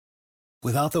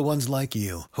Without the ones like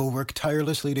you, who work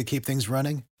tirelessly to keep things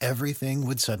running, everything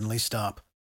would suddenly stop.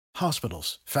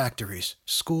 Hospitals, factories,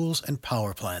 schools, and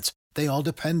power plants, they all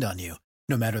depend on you.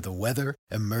 No matter the weather,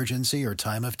 emergency, or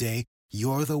time of day,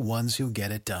 you're the ones who get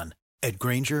it done. At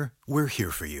Grainger, we're here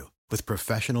for you with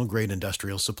professional-grade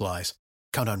industrial supplies.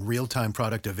 Count on real-time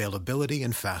product availability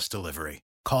and fast delivery.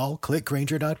 Call, click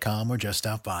Grainger.com, or just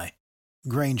stop by.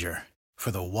 Grainger, for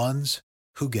the ones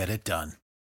who get it done.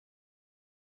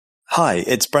 Hi,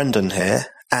 it's Brendan here,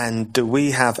 and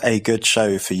we have a good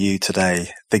show for you today.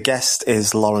 The guest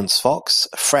is Laurence Fox,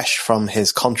 fresh from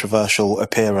his controversial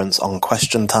appearance on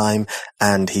Question Time,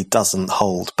 and he doesn't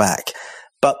hold back.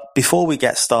 But before we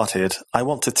get started, I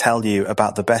want to tell you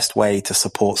about the best way to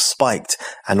support Spiked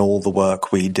and all the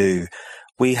work we do.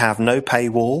 We have no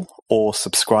paywall or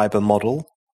subscriber model.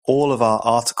 All of our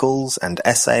articles and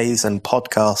essays and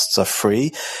podcasts are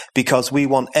free because we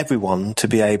want everyone to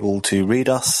be able to read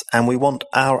us, and we want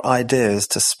our ideas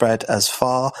to spread as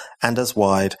far and as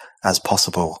wide as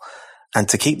possible. And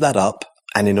to keep that up,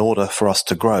 and in order for us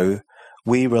to grow,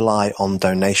 we rely on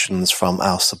donations from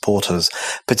our supporters,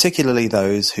 particularly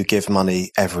those who give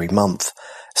money every month.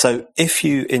 So if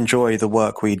you enjoy the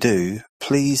work we do,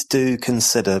 please do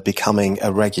consider becoming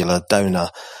a regular donor.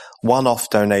 One-off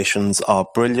donations are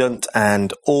brilliant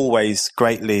and always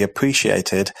greatly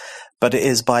appreciated, but it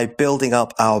is by building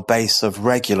up our base of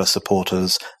regular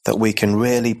supporters that we can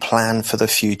really plan for the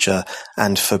future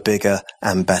and for bigger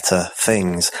and better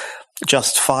things.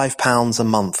 Just £5 a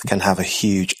month can have a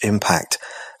huge impact.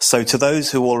 So to those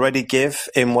who already give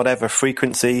in whatever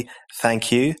frequency,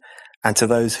 thank you. And to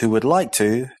those who would like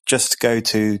to, just go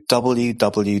to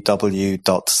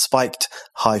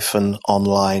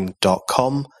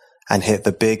www.spiked-online.com and hit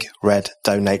the big red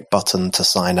donate button to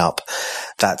sign up.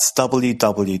 That's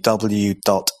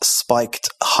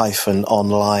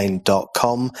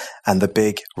www.spiked-online.com and the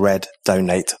big red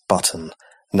donate button.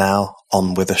 Now,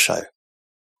 on with the show.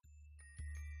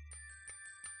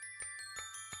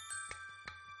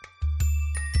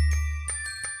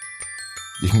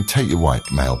 You can take your white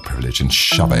male privilege and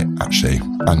shove it, actually.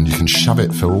 And you can shove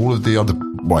it for all of the other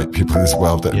white people in this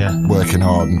world that are working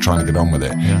hard and trying to get on with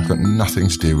it. It's got nothing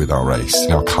to do with our race,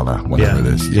 our colour, whatever it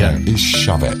is. It's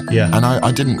shove it. And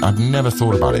I've never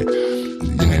thought about it.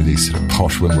 You know, these sort of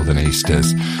posh Wimbledon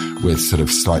Easters with sort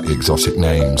of slightly exotic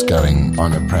names going,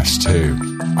 I'm oppressed too.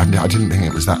 I didn't think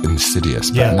it was that insidious,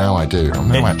 but now I do. I'm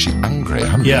now actually angry. I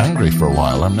haven't been angry for a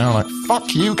while. I'm now like,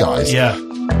 fuck you guys.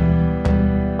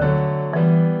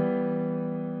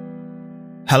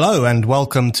 Hello and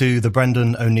welcome to the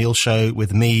Brendan O'Neill Show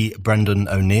with me, Brendan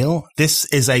O'Neill. This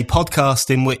is a podcast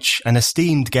in which an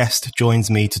esteemed guest joins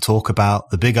me to talk about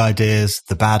the big ideas,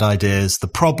 the bad ideas, the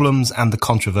problems and the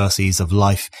controversies of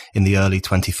life in the early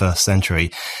 21st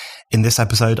century. In this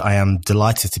episode, I am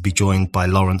delighted to be joined by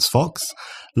Laurence Fox.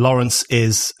 Laurence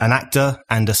is an actor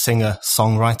and a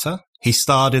singer-songwriter. He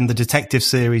starred in the detective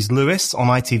series Lewis on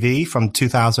ITV from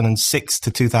 2006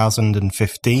 to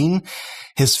 2015.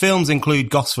 His films include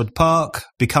Gosford Park,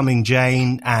 Becoming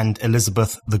Jane, and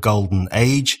Elizabeth the Golden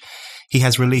Age. He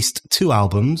has released 2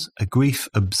 albums, A Grief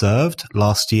Observed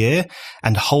last year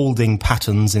and Holding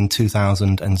Patterns in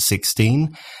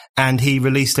 2016. And he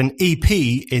released an EP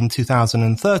in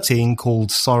 2013 called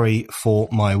Sorry for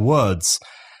My Words.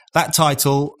 That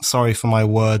title, Sorry for My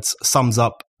Words, sums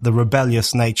up the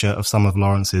rebellious nature of some of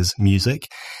Laurence's music.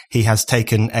 He has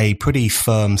taken a pretty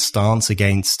firm stance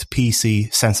against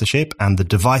PC censorship and the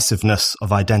divisiveness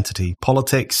of identity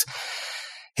politics.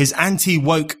 His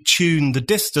anti-woke tune, The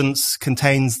Distance,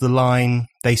 contains the line,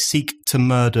 "They seek to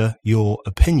murder your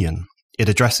opinion." It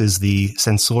addresses the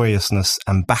censoriousness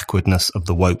and backwardness of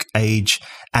the woke age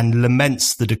and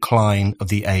laments the decline of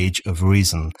the age of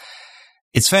reason.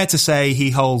 It's fair to say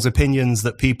he holds opinions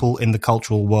that people in the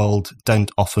cultural world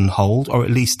don't often hold, or at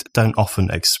least don't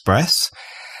often express.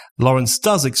 Laurence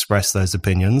does express those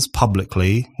opinions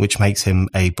publicly, which makes him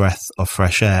a breath of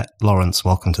fresh air. Laurence,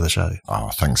 welcome to the show. Oh,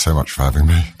 thanks so much for having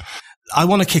me. I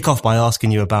want to kick off by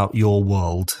asking you about your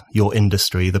world, your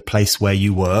industry, the place where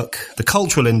you work, the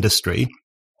cultural industry,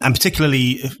 and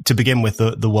particularly to begin with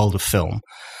the world of film,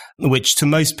 which to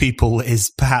most people is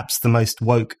perhaps the most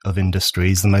woke of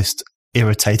industries, the most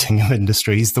irritating of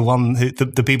industries, the one who,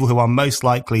 the people who are most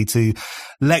likely to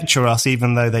lecture us,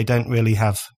 even though they don't really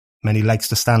have many legs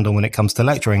to stand on when it comes to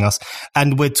lecturing us.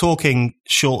 And we're talking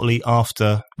shortly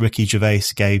after Ricky Gervais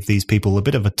gave these people a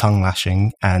bit of a tongue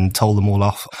lashing and told them all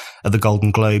off at the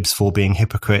Golden Globes for being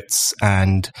hypocrites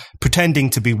and pretending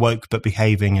to be woke but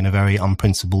behaving in a very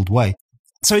unprincipled way.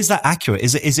 So is that accurate?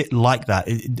 Is it like that?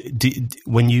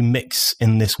 When you mix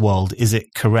in this world, is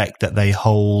it correct that they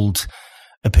hold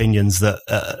opinions that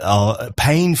are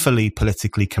painfully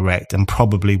politically correct and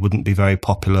probably wouldn't be very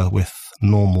popular with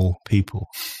normal people.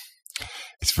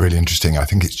 It's really interesting. I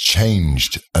think it's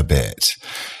changed a bit.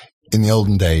 In the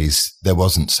olden days, there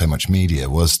wasn't so much media,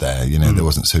 was there? There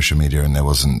wasn't social media and there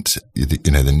wasn't,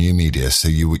 the new media. So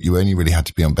you only really had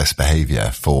to be on best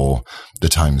behavior for the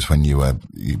times when you were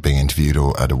being interviewed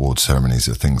or at award ceremonies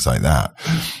or things like that.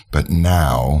 But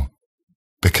now,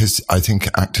 because I think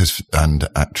actors and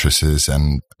actresses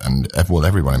and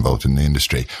everyone involved in the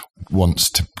industry wants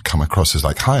to come across as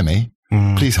like, hire me,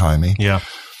 please hire me. Yeah.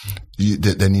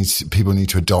 People need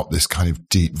to adopt this kind of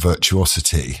deep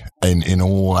virtuosity in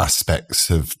all aspects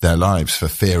of their lives for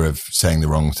fear of saying the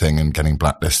wrong thing and getting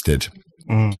blacklisted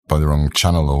by the wrong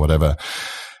channel or whatever.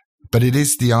 But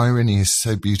the irony is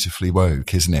so beautifully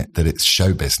woke, isn't it? That it's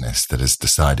show business that has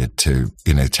decided to,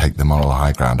 take the moral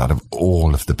high ground out of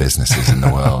all of the businesses in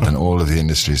the world and all of the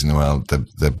industries in the world.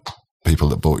 The people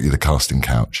that bought you the casting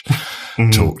couch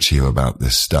talk to you about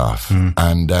this stuff.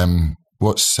 And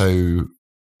what's so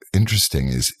interesting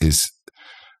is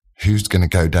who's going to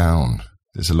go down.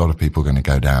 There's a lot of people going to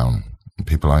go down.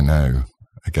 People I know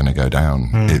are going to go down.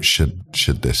 It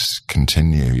should this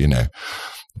continue,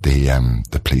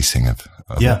 the policing of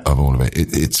all of it.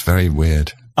 It's very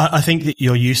weird. I think that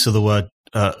your use of the word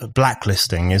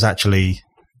blacklisting is actually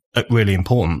really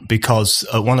important, because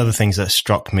one of the things that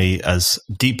struck me as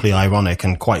deeply ironic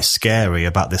and quite scary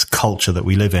about this culture that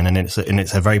we live in, and it's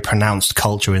a very pronounced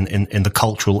culture in the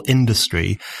cultural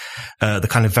industry, the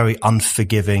kind of very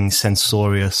unforgiving,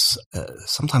 censorious,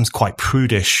 sometimes quite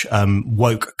prudish,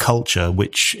 woke culture,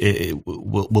 which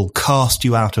will cast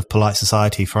you out of polite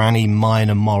society for any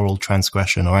minor moral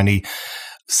transgression or any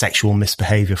sexual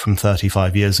misbehavior from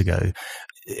 35 years ago.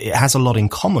 It has a lot in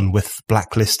common with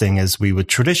blacklisting as we would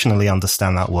traditionally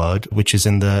understand that word, which is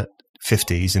in the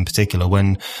 50s in particular,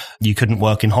 when you couldn't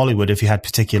work in Hollywood if you had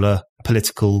particular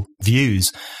political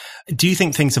views. Do you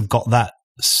think things have got that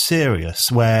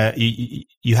serious, where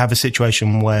you have a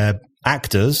situation where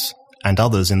actors and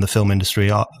others in the film industry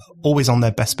are always on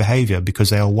their best behavior because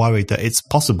they are worried that it's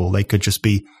possible they could just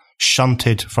be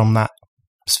shunted from that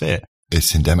sphere?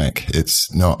 It's endemic.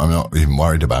 I'm not even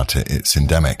worried about it. It's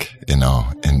endemic in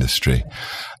our industry.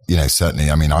 Certainly,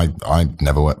 I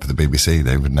never worked for the BBC.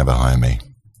 They would never hire me.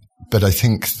 But I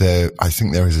think there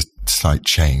is a slight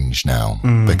change now,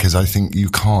 because I think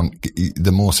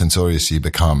the more censorious you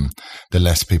become, the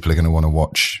less people are going to want to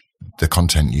watch the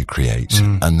content you create,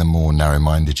 and the more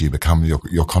narrow-minded you become.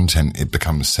 Your content, it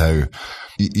becomes so,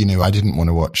 I didn't want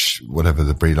to watch whatever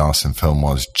the Brie Larson film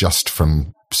was just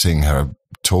from seeing her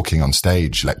talking on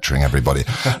stage, lecturing everybody.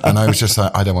 And I was just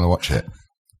like, I don't want to watch it.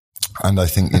 And I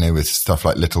think, with stuff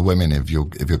like Little Women, if you're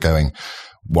going,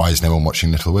 why is no one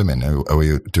watching Little Women? Are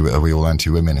we all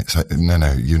anti-women? It's like,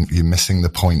 no, you're missing the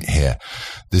point here.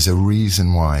 There's a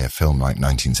reason why a film like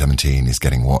 1917 is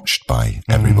getting watched by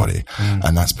everybody.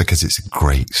 And that's because it's a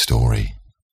great story.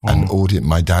 And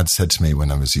my dad said to me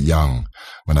when I was young,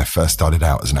 when I first started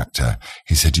out as an actor,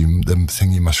 he said, the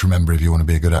thing you must remember if you want to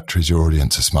be a good actor is your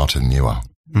audience are smarter than you are.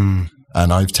 And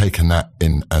I've taken that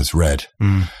in as read.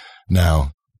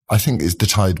 Now, I think the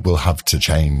tide will have to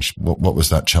change. What was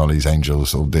that, Charlie's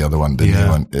Angels, or the other one, the new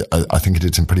one? I think it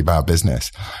did some pretty bad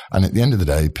business. And at the end of the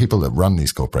day, people that run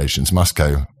these corporations must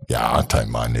go, I don't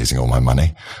mind losing all my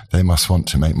money. They must want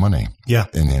to make money. Yeah.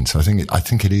 In the end. So I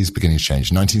think it is beginning to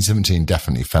change. 1917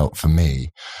 definitely felt, for me,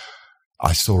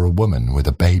 I saw a woman with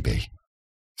a baby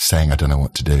saying, I don't know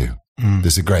what to do.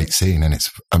 There's a great scene and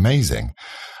it's amazing.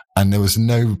 And there was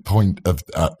no point of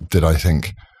that I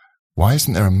think, why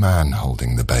isn't there a man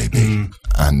holding the baby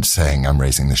and saying, I'm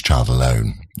raising this child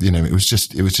alone? It was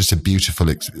just a beautiful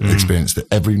experience that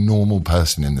every normal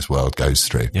person in this world goes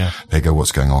through. Yeah. They go,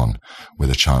 what's going on with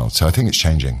a child? So I think it's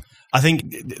changing. I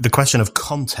think the question of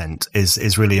content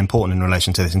is really important in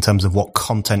relation to this, in terms of what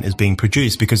content is being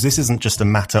produced, because this isn't just a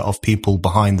matter of people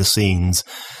behind the scenes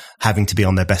having to be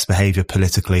on their best behavior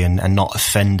politically and not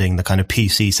offending the kind of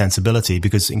PC sensibility,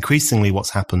 because increasingly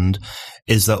what's happened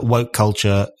is that woke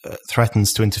culture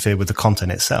threatens to interfere with the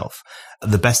content itself.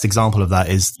 The best example of that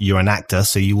is you're an actor,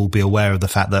 so you will be aware of the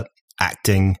fact that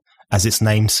acting, as its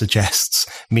name suggests,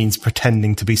 means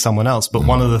pretending to be someone else. But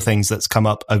one of the things that's come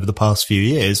up over the past few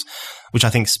years, which I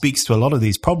think speaks to a lot of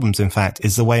these problems, in fact,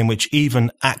 is the way in which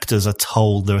even actors are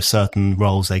told there are certain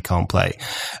roles they can't play.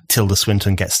 Tilda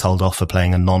Swinton gets told off for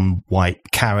playing a non-white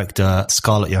character.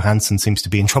 Scarlett Johansson seems to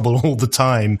be in trouble all the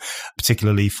time,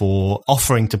 particularly for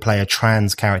offering to play a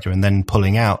trans character and then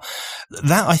pulling out.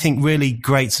 That, I think, really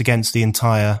grates against the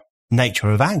entire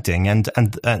nature of acting and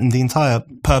the entire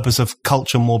purpose of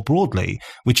culture more broadly,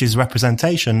 which is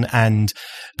representation and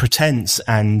pretense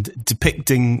and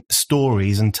depicting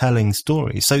stories and telling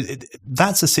stories. So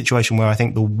that's a situation where I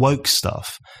think the woke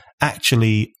stuff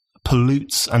actually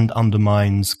pollutes and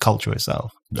undermines culture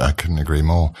itself. I couldn't agree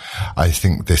more. I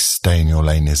think this stay in your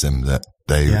laneism that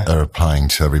they are applying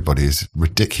to everybody is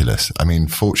ridiculous. I mean,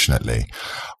 fortunately,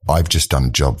 I've just done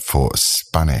a job for a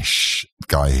Spanish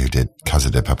guy who did Casa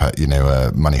de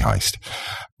Papel, Money Heist.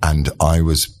 And I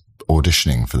was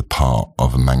auditioning for the part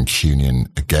of a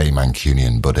gay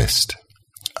Mancunian Buddhist.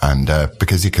 And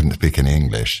because he couldn't speak any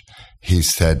English, he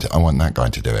said, I want that guy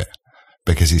to do it.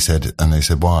 Because he said, and they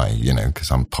said, why?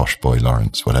 Because I'm posh boy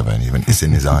Laurence, whatever. And he went, it's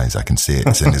in his eyes. I can see it.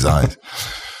 It's in his eyes.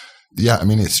 Yeah, I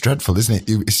mean, it's dreadful, isn't it?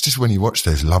 It's just when you watch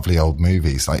those lovely old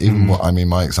movies, like even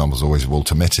my example is always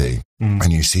Walter Mitty,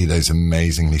 and you see those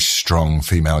amazingly strong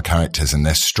female characters, and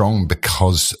they're strong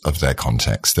because of their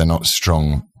context. They're not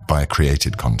strong by a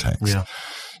created context. Yeah.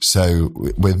 So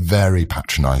we're very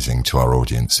patronizing to our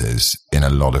audiences in a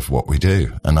lot of what we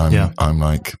do. And I'm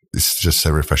like, it's just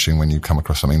so refreshing when you come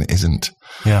across something that isn't.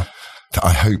 Yeah.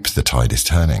 I hope the tide is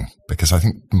turning, because I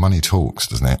think money talks,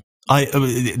 doesn't it?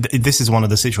 This is one of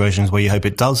the situations where you hope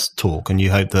it does talk, and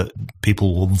you hope that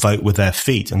people will vote with their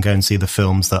feet and go and see the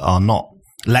films that are not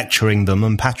lecturing them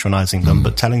and patronizing them,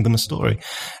 but telling them a story.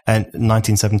 And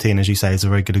 1917, as you say, is a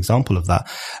very good example of that.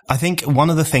 I think one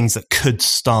of the things that could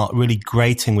start really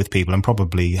grating with people, and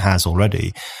probably has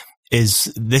already,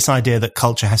 is this idea that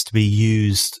culture has to be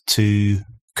used to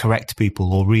correct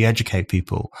people or re-educate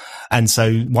people. And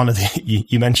so one of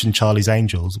you mentioned Charlie's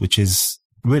Angels, which is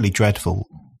really dreadful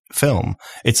film.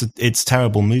 It's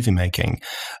terrible movie making,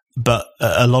 but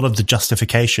a lot of the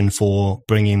justification for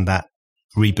bringing that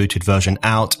rebooted version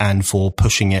out and for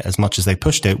pushing it as much as they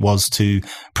pushed it was to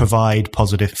provide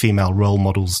positive female role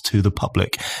models to the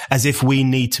public, as if we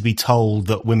need to be told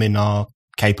that women are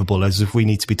capable, as if we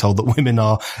need to be told that women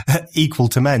are equal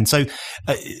to men. So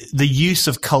the use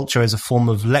of culture as a form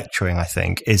of lecturing, I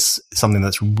think, is something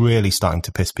that's really starting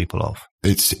to piss people off.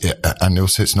 And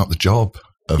also it's not the job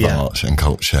of art and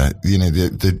culture.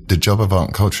 The job of art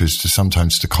and culture is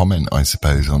sometimes to comment, I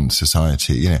suppose, on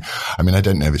society. I mean, I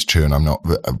don't know if it's true, and I'm not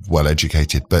well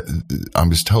educated, but I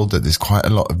was told that there's quite a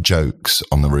lot of jokes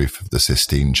on the roof of the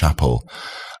Sistine Chapel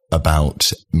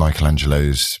about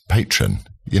Michelangelo's patron.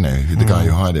 The guy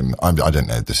who hired him. I don't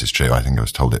know if this is true. I think I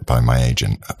was told it by my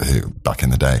agent back in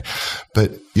the day.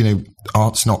 But,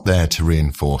 art's not there to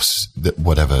reinforce that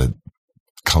whatever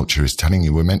culture is telling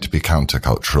you. We're meant to be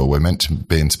countercultural. We're meant to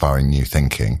be inspiring new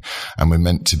thinking. And we're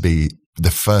meant to be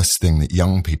the first thing that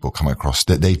young people come across,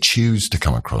 that they choose to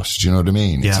come across. Do you know what I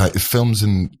mean? Yeah. It's like films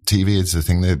and TV is the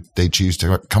thing that they choose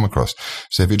to come across.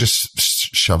 So if you're just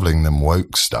shoveling them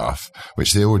woke stuff,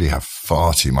 which they already have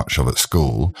far too much of at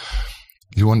school,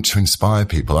 you want to inspire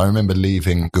people. I remember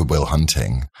leaving Good Will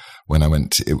Hunting when I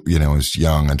went, I was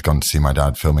young. I'd gone to see my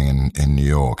dad filming in New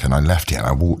York, and I left it and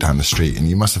I walked down the street, and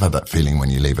you must have had that feeling when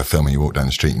you leave a film and you walk down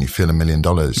the street and you feel $1 million.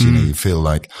 You feel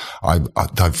like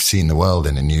I've seen the world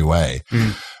in a new way.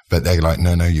 But they're like,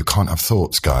 no, you can't have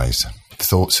thoughts, guys.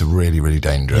 Thoughts are really, really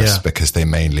dangerous because they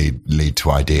may lead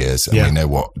to ideas, and we know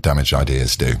what damage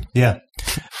ideas do. Yeah,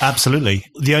 absolutely.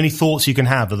 The only thoughts you can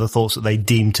have are the thoughts that they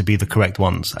deem to be the correct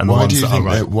ones, and the ones that are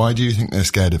right. Why do you think they're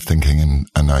scared of thinking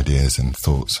and ideas and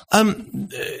thoughts?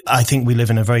 I think we live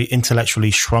in a very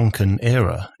intellectually shrunken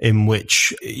era in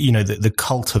which, the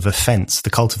cult of offence,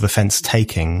 the cult of offence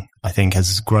taking, I think,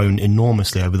 has grown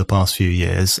enormously over the past few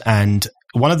years. And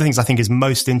one of the things I think is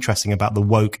most interesting about the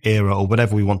woke era, or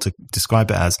whatever we want to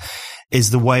describe it as,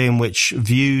 is the way in which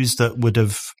views that would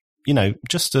have,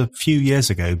 just a few years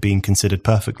ago been considered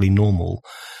perfectly normal.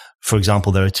 For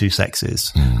example, there are two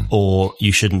sexes, or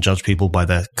you shouldn't judge people by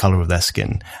the color of their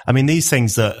skin. I mean, these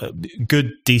things that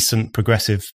good, decent,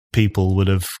 progressive people would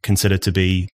have considered to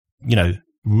be,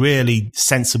 really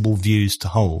sensible views to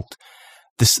hold.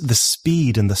 The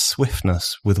speed and the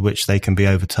swiftness with which they can be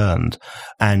overturned.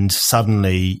 And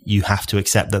suddenly you have to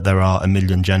accept that there are a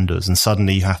million genders, and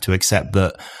suddenly you have to accept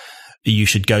that you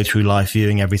should go through life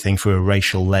viewing everything through a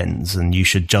racial lens, and you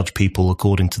should judge people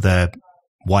according to their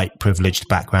white privileged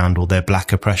background or their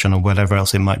black oppression or whatever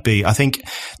else it might be. I think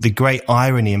the great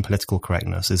irony in political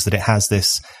correctness is that it has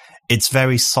this, it's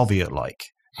very Soviet-like.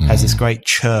 It has this great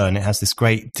churn. It has this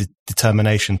great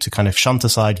determination to kind of shunt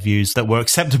aside views that were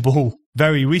acceptable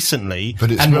very recently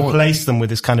and replaced them with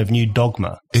this kind of new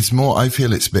dogma. It's more, I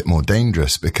feel it's a bit more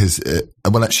dangerous because,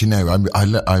 well, actually, no,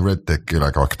 I read the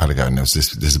Gulag Archipelago, and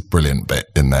there's a brilliant bit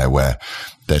in there where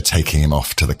they're taking him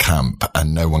off to the camp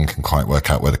and no one can quite work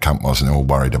out where the camp was and they're all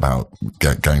worried about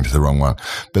going to the wrong one.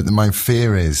 But my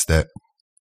fear is that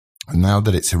now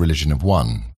that it's a religion of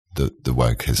one, the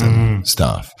wokeism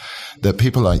stuff, that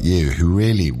people like you who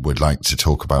really would like to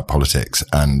talk about politics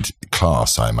and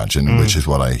class, I imagine, which is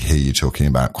what I hear you talking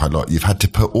about quite a lot, you've had to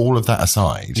put all of that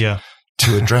aside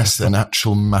to address an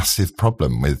actual massive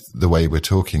problem with the way we're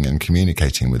talking and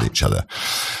communicating with each other.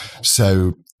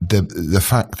 So the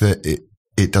fact that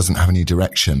it doesn't have any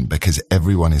direction because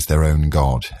everyone is their own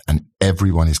god and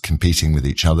everyone is competing with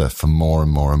each other for more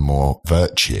and more and more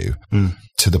virtue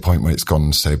to the point where it's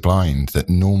gone so blind that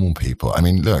normal people, I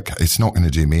mean, look, it's not going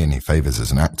to do me any favors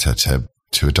as an actor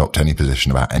to adopt any position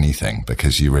about anything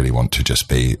because you really want to just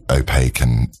be opaque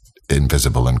and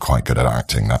invisible and quite good at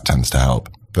acting. That tends to help.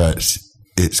 But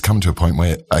it's come to a point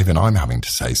where even I'm having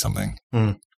to say something.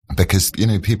 Because,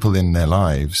 people in their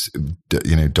lives,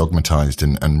 dogmatized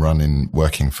and run in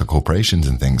working for corporations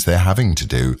and things, they're having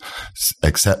to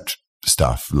accept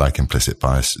stuff like implicit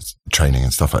bias training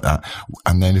and stuff like that.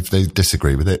 And then if they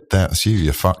disagree with it, that's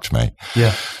you're fucked, mate.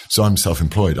 Yeah. So I'm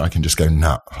self-employed. I can just go,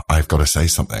 nah, I've got to say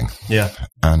something. Yeah.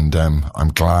 And I'm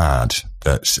glad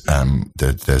that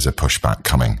there's a pushback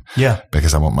coming. Yeah.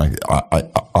 Because I want I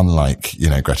unlike,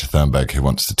 Greta Thunberg, who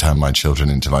wants to turn my children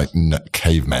into like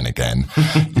cavemen again,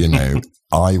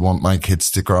 I want my kids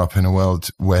to grow up in a world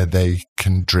where they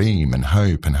can dream and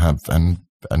hope and have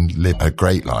and live a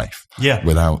great life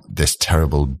without this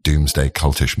terrible doomsday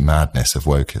cultish madness of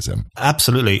wokeism.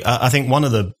 Absolutely. I think one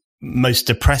of the most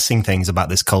depressing things about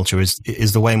this culture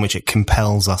is the way in which it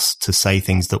compels us to say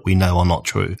things that we know are not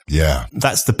true. Yeah.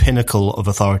 That's the pinnacle of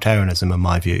authoritarianism, in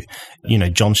my view.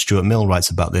 John Stuart Mill writes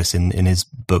about this in his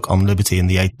book On Liberty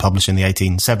published in the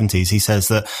 1870s. He says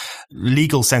that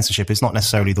legal censorship is not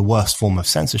necessarily the worst form of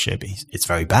censorship. It's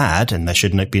very bad and there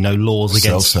should be no laws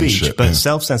against speech, but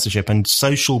self-censorship and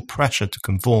social pressure to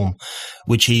conform,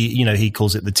 which he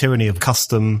calls it the tyranny of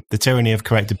custom, the tyranny of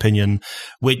correct opinion,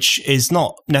 which is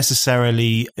not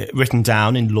necessarily written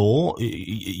down in law.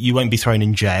 You won't be thrown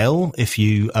in jail if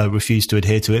you refuse to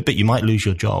adhere to it, but you might lose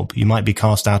your job. You might be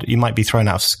cast out. You might be thrown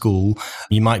out of school.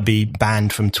 You might be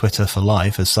banned from Twitter for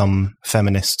life, as some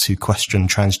feminists who question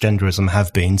transgenderism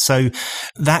have been. So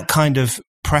that kind of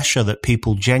pressure that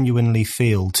people genuinely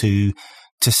feel to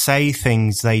say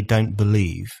things they don't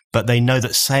believe, but they know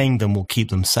that saying them will keep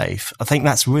them safe. I think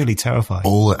that's really terrifying.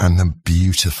 And the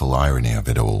beautiful irony of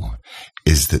it all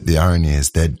is that the irony is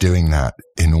they're doing that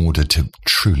in order to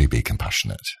truly be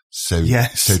compassionate. So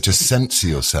to censor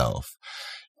yourself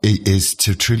is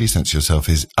to truly censor yourself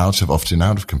is often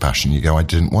out of compassion. You go, I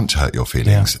didn't want to hurt your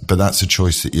feelings, but that's a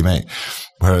choice that you make.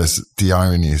 Whereas the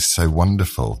irony is so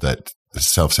wonderful that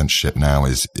self-censorship now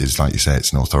is like you say,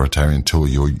 it's an authoritarian tool.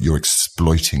 You're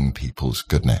exploiting people's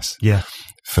goodness. Yeah.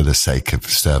 For the sake of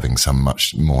serving some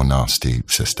much more nasty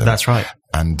system. That's right.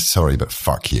 And sorry, but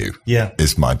fuck you. Yeah.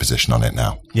 Is my position on it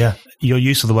now. Yeah. Your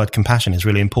use of the word compassion is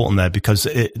really important there because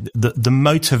the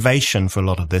motivation for a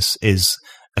lot of this is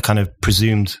a kind of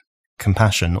presumed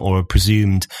compassion or a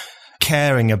presumed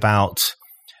caring about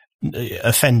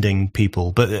offending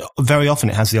people, but very often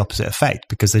it has the opposite effect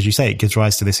because, as you say, it gives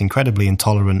rise to this incredibly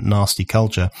intolerant, nasty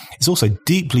culture. It's also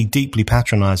deeply, deeply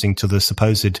patronizing to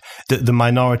the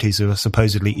minorities who are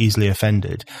supposedly easily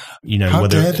offended. How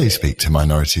dare they speak to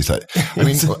minorities?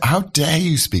 How dare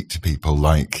you speak to people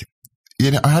like,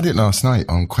 I had it last night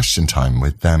on Question Time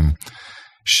with Shami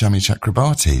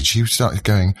Chakrabarti. She started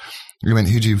going, you went,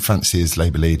 who do you fancy as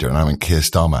Labour leader? And I went, Keir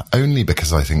Starmer, only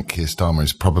because I think Keir Starmer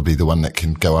is probably the one that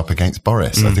can go up against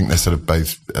Boris. I think they're sort of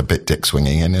both a bit dick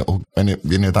swinging and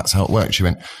that's how it works. She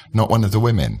went, not one of the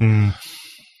women.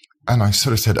 And I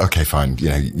sort of said, okay, fine.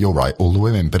 You're right. All the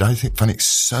women, but I find it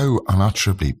so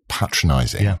unutterably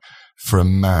patronizing for a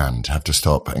man to have to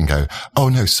stop and go, oh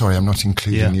no, sorry, I'm not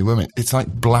including you women. It's like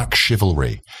black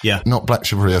chivalry. Yeah. Not black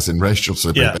chivalry as in racial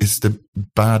chivalry, but it's the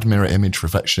bad mirror image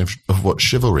reflection of what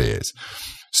chivalry is.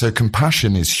 So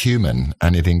compassion is human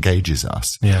and it engages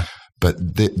us. Yeah. But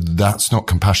that's not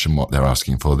compassion what they're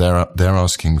asking for. They're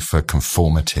asking for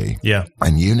conformity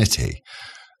and unity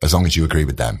as long as you agree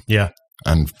with them. Yeah.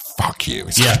 And fuck you.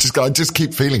 I just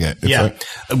keep feeling it.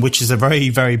 Which is a very,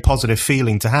 very positive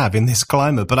feeling to have in this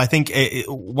climate. But I think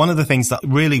one of the things that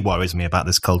really worries me about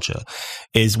this culture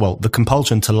is, the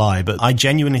compulsion to lie. But I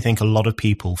genuinely think a lot of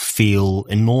people feel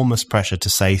enormous pressure to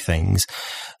say things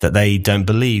that they don't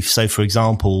believe. So, for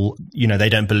example, they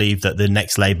don't believe that the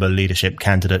next Labour leadership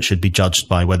candidate should be judged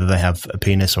by whether they have a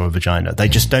penis or a vagina. They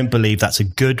just don't believe that's a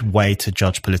good way to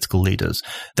judge political leaders.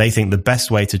 They think the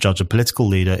best way to judge a political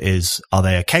leader is, are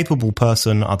they a capable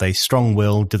person? Are they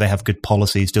strong-willed? Do they have good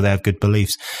policies? Do they have good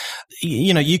beliefs?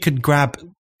 You could grab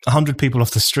 100 people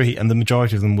off the street and the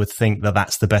majority of them would think that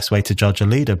that's the best way to judge a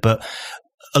leader. But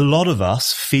a lot of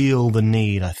us feel the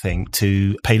need, I think,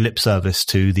 to pay lip service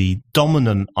to the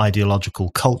dominant ideological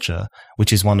culture,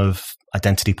 which is one of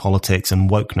identity politics and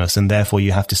wokeness. And therefore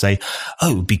you have to say,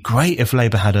 oh, it'd be great if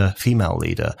Labour had a female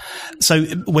leader. So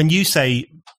when you say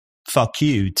fuck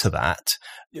you to that,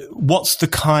 what's the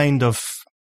kind of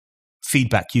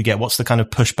feedback you get? What's the kind of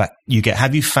pushback you get?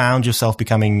 Have you found yourself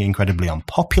becoming incredibly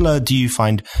unpopular? Do you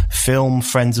find film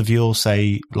friends of yours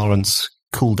say, Laurence,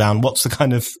 cool down? What's the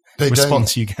kind of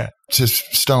response you get? To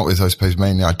start with, I suppose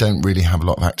mainly I don't really have a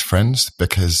lot of actor friends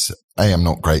because I'm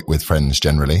not great with friends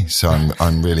generally. So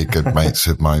I'm really good mates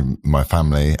with my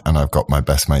family, and I've got my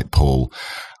best mate Paul,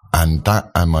 and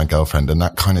my girlfriend, and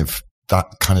that kind of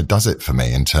does it for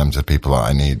me in terms of people that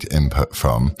I need input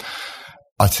from.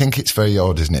 I think it's very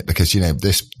odd, isn't it? Because,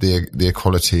 the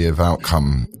equality of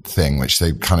outcome thing, which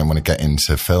they kind of want to get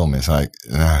into film, is like,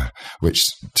 which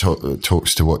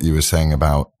talks to what you were saying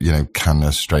about, can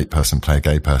a straight person play a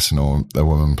gay person or a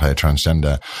woman play a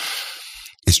transgender?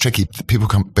 It's tricky. People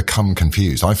become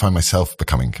confused. I find myself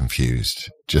becoming confused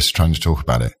just trying to talk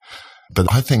about it.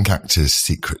 But I think actors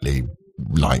secretly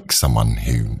like someone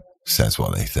who says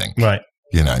what they think. Right.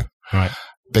 Right.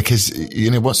 Because,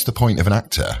 what's the point of an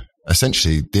actor?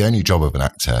 Essentially, the only job of an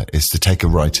actor is to take a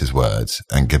writer's words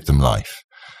and give them life.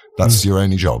 That's your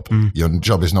only job. Your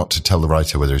job is not to tell the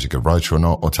writer whether he's a good writer or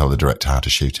not, or tell the director how to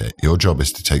shoot it. Your job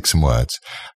is to take some words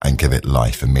and give it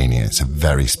life and meaning. It's a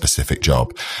very specific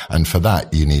job. And for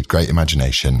that, you need great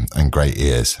imagination and great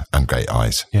ears and great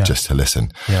eyes just to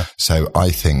listen. Yeah. So I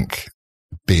think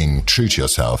being true to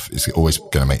yourself is always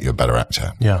going to make you a better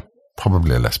actor. Yeah.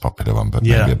 Probably a less popular one, but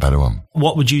maybe a better one.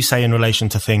 What would you say in relation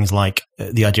to things like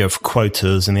the idea of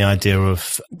quotas and the idea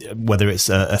of whether it's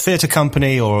a theatre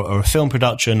company or a film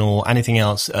production or anything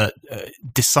else,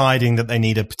 deciding that they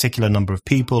need a particular number of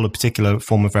people, a particular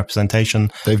form of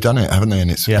representation? They've done it, haven't they?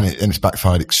 And it's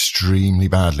backfired extremely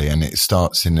badly. And it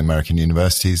starts in American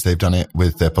universities. They've done it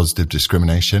with their positive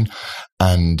discrimination.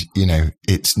 And,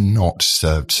 it's not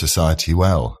served society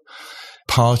well.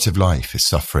 Part of life is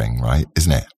suffering, right?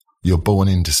 Isn't it? You're born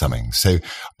into something. So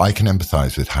I can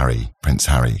empathize with Prince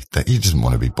Harry, that he doesn't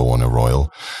want to be born a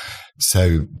royal.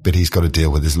 But he's got to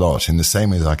deal with his lot in the same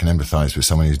way that I can empathize with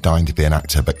someone who's dying to be an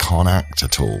actor but can't act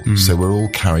at all. So we're all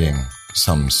carrying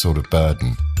some sort of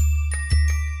burden.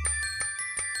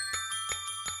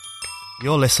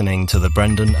 You're listening to The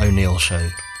Brendan O'Neill Show.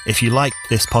 If you like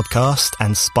this podcast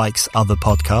and Spike's other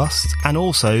podcasts, and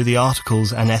also the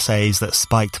articles and essays that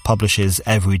Spiked publishes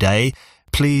every day,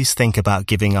 please think about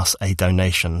giving us a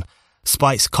donation.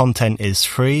 Spike's content is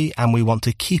free and we want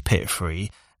to keep it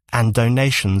free, and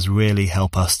donations really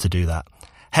help us to do that.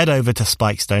 Head over to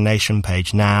Spike's donation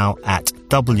page now at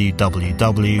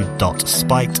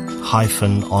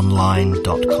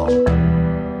www.spiked-online.com.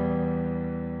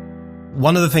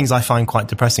 One of the things I find quite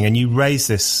depressing, and you raise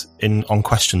this on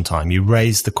Question Time, you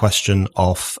raise the question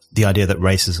of the idea that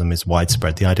racism is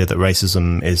widespread, the idea that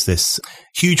racism is this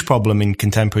huge problem in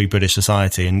contemporary British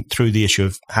society, and through the issue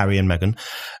of Harry and Meghan,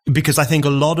 because I think a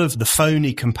lot of the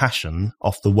phony compassion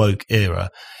of the woke era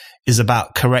is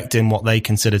about correcting what they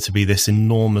consider to be this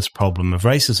enormous problem of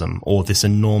racism or this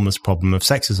enormous problem of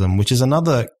sexism, which is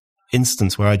another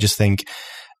instance where I just think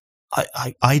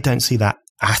I don't see that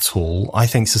at all. I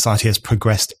think society has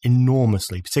progressed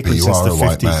enormously, particularly since the 50s.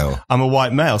 White male. I'm a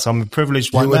white male, so I'm a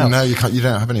privileged white male. No, you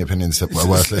don't have any opinions that were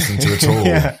worth listening to at all.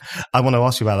 Yeah, I want to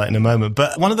ask you about that in a moment.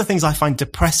 But one of the things I find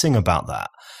depressing about that,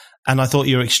 and I thought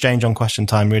your exchange on Question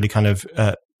Time really kind of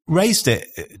raised it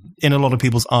in a lot of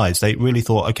people's eyes. They really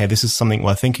thought, okay, this is something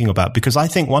worth thinking about. Because I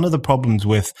think one of the problems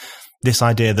with this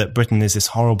idea that Britain is this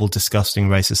horrible, disgusting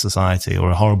racist society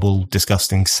or a horrible,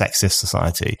 disgusting sexist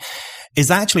society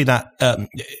is actually that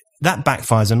that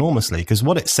backfires enormously, because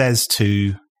what it says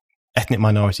to ethnic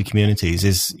minority communities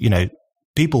is,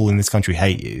 people in this country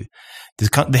hate you.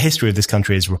 The history of this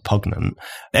country is repugnant.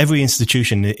 Every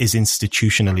institution is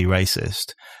institutionally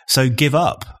racist. So give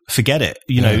up, forget it,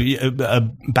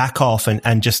 back off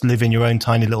and just live in your own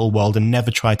tiny little world and never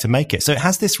try to make it. So it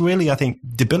has this really, I think,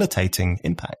 debilitating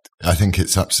impact. I think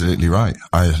it's absolutely right.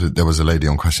 There was a lady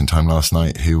on Question Time last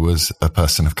night who was a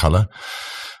person of colour,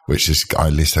 which is,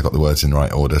 at least I got the words in the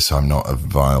right order, so I'm not a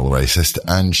vile racist.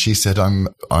 And she said, I'm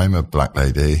a black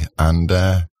lady, and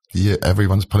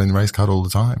everyone's pulling the race card all the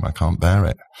time. I can't bear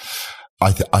it.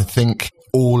 I think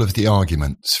all of the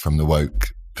arguments from the woke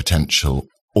potential,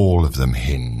 all of them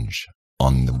hinge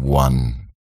on the one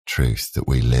truth that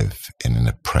we live in an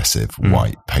oppressive,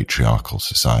 white, patriarchal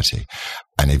society.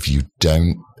 And if you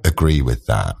don't agree with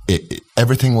that,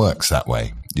 everything works that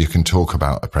way. You can talk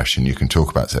about oppression, you can talk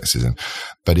about sexism,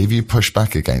 but if you push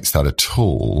back against that at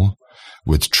all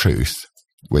with truth,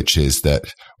 which is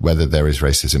that whether there is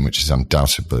racism, which is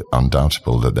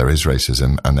undoubtable that there is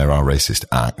racism and there are racist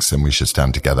acts, and we should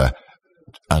stand together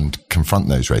and confront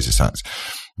those racist acts.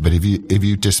 But if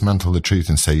you dismantle the truth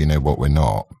and say, you know what, we're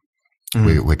not,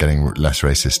 we're getting less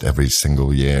racist every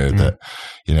single year. That,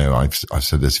 you know, I've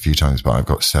said this a few times, but I've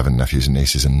got 7 nephews and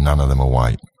nieces, and none of them are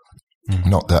white.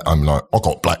 Not that I'm like, I've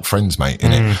got black friends, mate,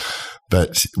 in it.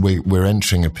 But we're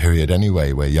entering a period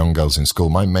anyway where young girls in school,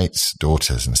 my mates'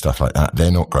 daughters and stuff like that,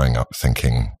 they're not growing up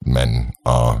thinking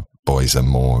boys are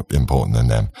more important than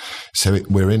them. So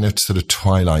we're in a sort of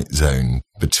twilight zone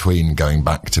between going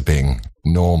back to being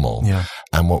normal. Yeah.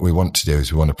 And what we want to do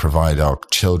is we want to provide our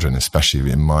children,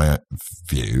 especially in my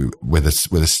view, with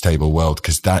a stable world,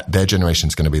 because their generation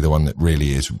is going to be the one that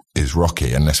really is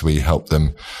rocky unless we help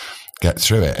them get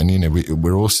through it. And, you know,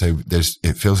 we're also,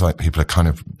 it feels like people are kind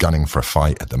of gunning for a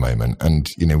fight at the moment. And,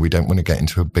 you know, we don't want to get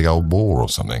into a big old war or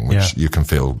something, which you can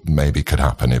feel maybe could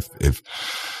happen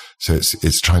so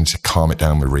it's trying to calm it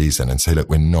down with reason and say, look,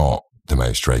 we're not the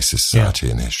most racist society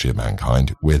in the history of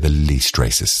mankind. We're the least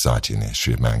racist society in the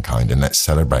history of mankind. And let's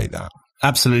celebrate that.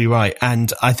 Absolutely right.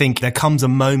 And I think there comes a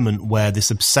moment where this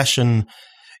obsession,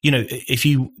 you know, if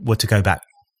you were to go back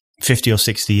 50 or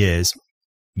 60 years,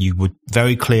 you would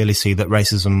very clearly see that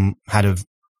racism had a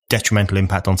detrimental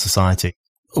impact on society.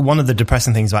 One of the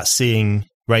depressing things about seeing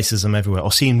racism everywhere,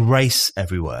 or seeing race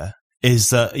everywhere,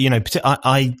 is that, you know,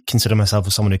 I consider myself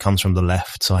as someone who comes from the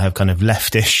left, so I have kind of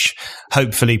leftish,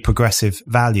 hopefully progressive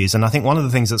values. And I think one of the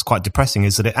things that's quite depressing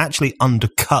is that it actually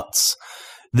undercuts,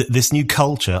 this new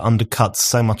culture undercuts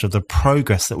so much of the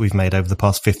progress that we've made over the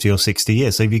past 50 or 60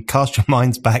 years. So if you cast your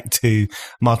minds back to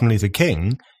Martin Luther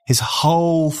King, his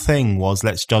whole thing was,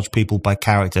 let's judge people by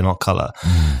character, not color.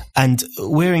 And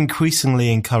we're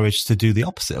increasingly encouraged to do the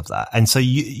opposite of that. And so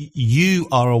you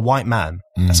are a white man.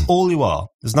 That's all you are.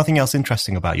 There's nothing else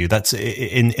interesting about you. That's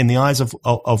in the eyes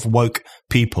of woke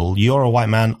people. You're a white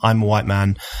man. I'm a white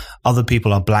man. Other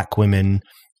people are black women,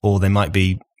 or they might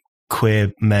be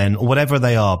queer men, or whatever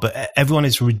they are. But everyone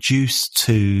is reduced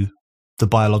to the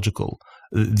biological,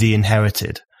 the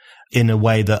inherited, in a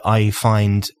way that I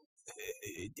find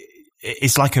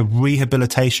it's like a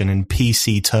rehabilitation in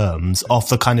PC terms of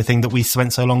the kind of thing that we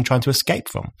spent so long trying to escape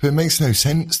from. But it makes no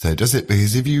sense though, does it?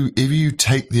 Because if you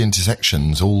take the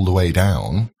intersections all the way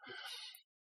down,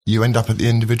 you end up at the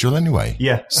individual anyway.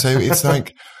 Yeah. So it's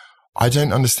like, I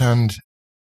don't understand.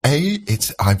 I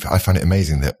find it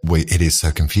amazing that it is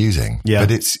so confusing. Yeah.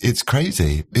 But it's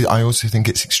crazy. I also think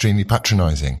it's extremely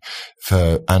patronizing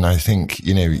and I think,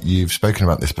 you know, you've spoken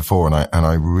about this before and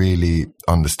I really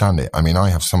understand it. I mean, I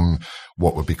have some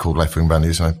what would be called left-wing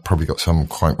values, and I've probably got some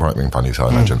quite right-wing values, I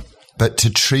imagine. But to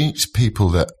treat people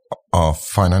that are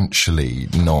financially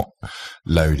not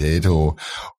loaded or,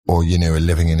 you know, are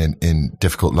living in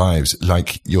difficult lives,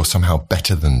 like you're somehow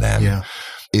better than them.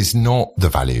 Is not the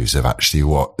values of actually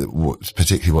what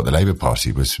particularly what the Labour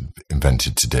Party was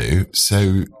invented to do.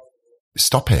 So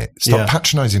stop it. Stop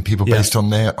patronising people based on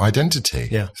their identity.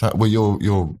 Yeah. It's like, well,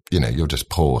 you're just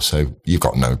poor, so you've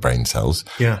got no brain cells.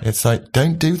 Yeah. It's like,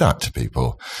 don't do that to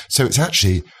people. So it's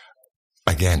actually,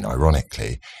 again,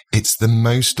 ironically, it's the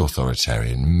most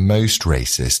authoritarian, most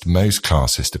racist, most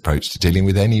classist approach to dealing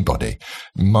with anybody,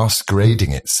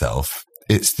 masquerading itself.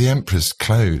 It's the emperor's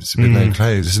clothes with no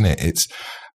clothes, isn't it?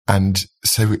 And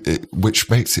so, which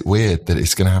makes it weird that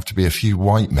it's going to have to be a few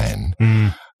white men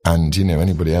and, you know,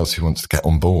 anybody else who wants to get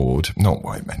on board, not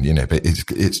white men, you know, but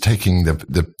it's taking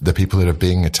the people that are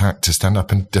being attacked to stand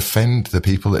up and defend the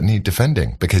people that need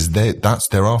defending, because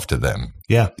they're after them.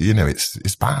 Yeah. You know,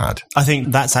 it's bad. I think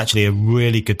that's actually a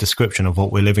really good description of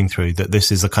what we're living through, that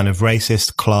this is a kind of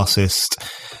racist, classist,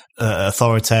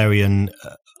 authoritarian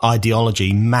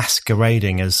ideology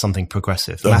masquerading as something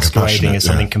progressive, masquerading as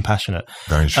something compassionate.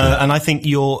 Very true. And I think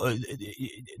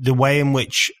the way in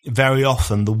which very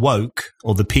often the woke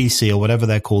or the PC or whatever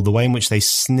they're called, the way in which they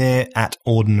sneer at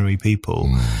ordinary people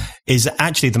is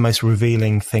actually the most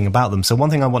revealing thing about them. So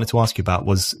one thing I wanted to ask you about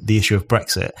was the issue of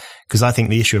Brexit, because I think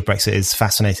the issue of Brexit is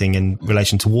fascinating in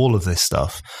relation to all of this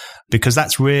stuff, because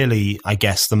that's really, I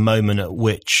guess, the moment at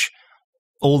which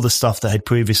all the stuff that had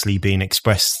previously been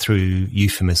expressed through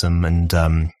euphemism and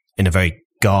in a very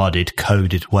guarded,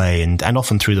 coded way, and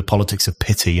often through the politics of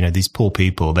pity. You know, these poor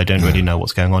people, they don't really know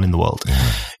what's going on in the world.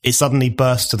 Yeah. It suddenly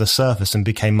burst to the surface and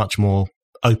became much more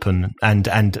open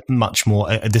and much more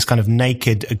this kind of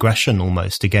naked aggression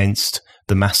almost against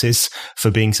the masses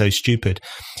for being so stupid.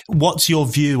 What's your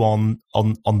view on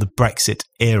the Brexit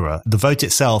era, the vote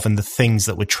itself, and the things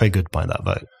that were triggered by that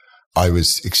vote? I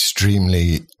was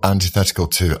extremely antithetical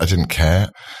to. I didn't care.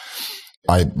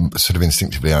 I sort of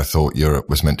instinctively, I thought Europe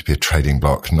was meant to be a trading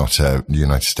bloc, not a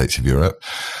United States of Europe.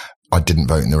 I didn't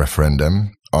vote in the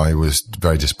referendum. I was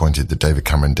very disappointed that David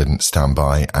Cameron didn't stand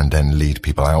by and then lead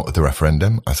people out of the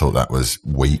referendum. I thought that was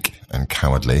weak and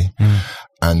cowardly.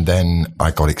 And then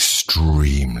I got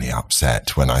extremely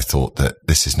upset when I thought that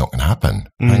this is not going to happen.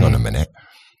 Hang on a minute.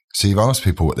 So you've asked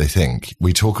people what they think.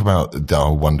 We talk about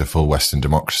our wonderful Western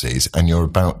democracies, and you're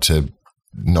about to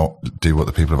not do what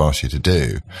the people have asked you to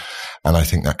do. And I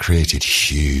think that created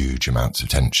huge amounts of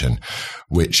tension,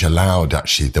 which allowed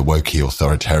actually the wokey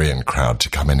authoritarian crowd to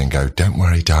come in and go, don't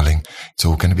worry, darling, it's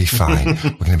all going to be fine.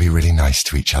 We're going to be really nice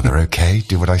to each other, okay?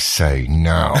 Do what I say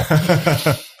now.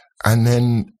 And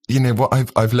then, you know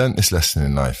what, I've learned this lesson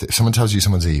in life, that if someone tells you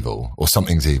someone's evil or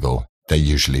something's evil, they're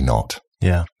usually not.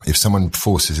 Yeah. If someone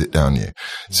forces it down you.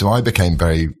 So I became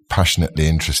very passionately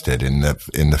interested in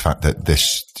the fact that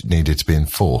this needed to be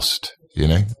enforced. You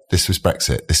know, this was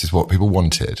Brexit. This is what people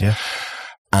wanted. Yeah.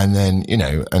 And then, you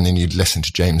know, you'd listen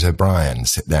to James O'Brien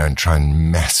sit there and try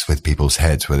and mess with people's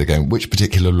heads where they're going, which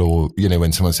particular law, you know,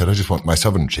 when someone said, I just want my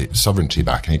sovereignty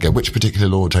back. And you go, which particular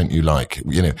law don't you like?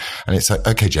 You know, and it's like,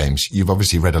 okay, James, you've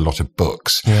obviously read a lot of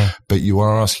books, but you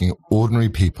are asking ordinary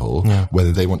people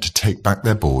whether they want to take back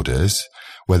their borders,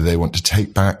 whether they want to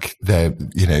take back their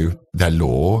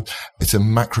law. It's a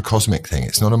macrocosmic thing.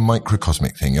 It's not a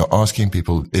microcosmic thing. You're asking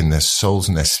people in their souls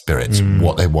and their spirits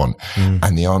what they want.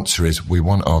 And the answer is, we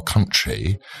want our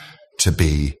country to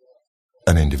be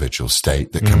an individual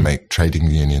state that can make trading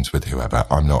unions with whoever.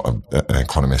 I'm not an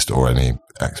economist or any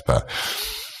expert.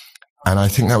 And I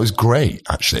think that was great,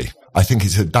 actually. I think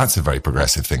that's a very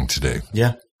progressive thing to do.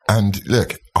 Yeah. And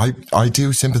look, I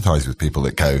do sympathize with people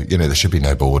that go, you know, there should be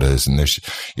no borders and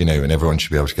and everyone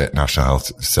should be able to get national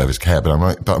health service care. But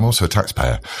I'm also a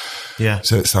taxpayer. Yeah.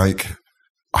 So it's like,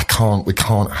 you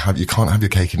can't have your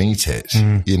cake and eat it.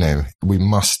 You know, we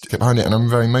must get behind it. And I'm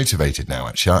very motivated now,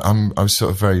 actually. I was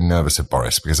sort of very nervous of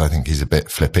Boris because I think he's a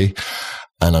bit flippy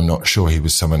and I'm not sure he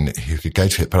was someone who could go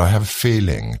to it, but I have a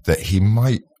feeling that he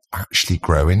might actually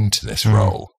grow into this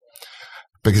role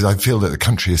because I feel that the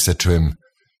country has said to him,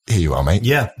 here you are, mate.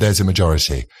 Yeah. There's a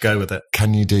majority. Go with it.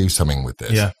 Can you do something with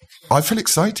this? Yeah. I feel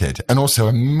excited. And also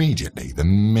immediately, the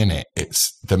minute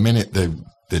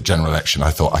the general election, I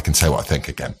thought I can say what I think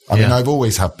again. I mean, I've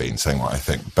always have been saying what I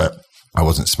think, but I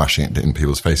wasn't smashing it in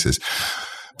people's faces.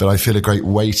 But I feel a great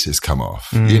weight has come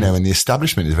off, you know, and the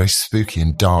establishment is a very spooky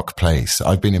and dark place.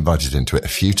 I've been invited into it a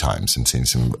few times and seen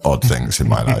some odd things in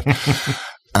my life.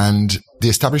 And the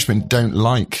establishment don't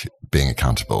like being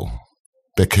accountable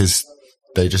because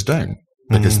they just don't,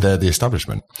 because they're the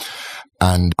establishment.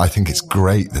 And I think it's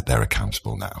great that they're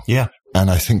accountable now. Yeah.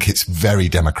 And I think it's very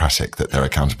democratic that they're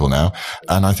accountable now.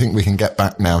 And I think we can get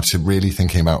back now to really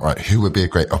thinking about, right, who would be a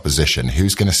great opposition?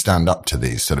 Who's going to stand up to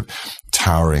these sort of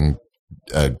towering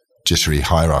judiciary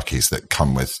hierarchies that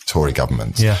come with Tory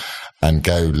governments? Yeah. And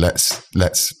go, let's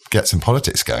get some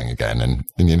politics going again and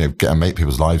you know, make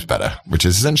people's lives better, which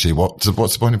is essentially what's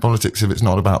the point of politics if it's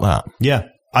not about that? Yeah.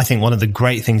 I think one of the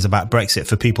great things about Brexit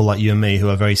for people like you and me who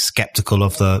are very skeptical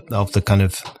of the kind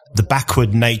of the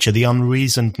backward nature, the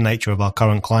unreasoned nature of our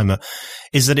current climate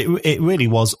is that it really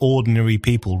was ordinary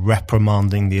people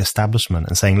reprimanding the establishment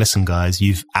and saying, listen, guys,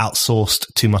 you've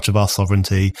outsourced too much of our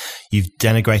sovereignty. You've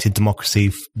denigrated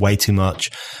democracy way too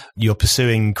much. You're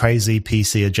pursuing crazy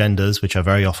PC agendas, which are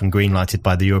very often green-lighted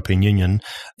by the European Union.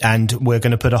 And we're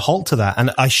going to put a halt to that.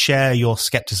 And I share your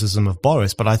skepticism of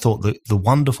Boris, but I thought that the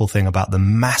wonderful thing about the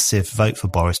massive vote for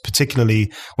Boris,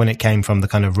 particularly when it came from the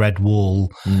kind of red wall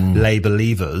Labour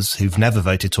leavers who've never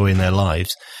voted Tory in their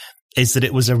lives, is that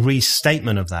it was a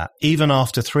restatement of that. Even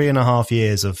after 3.5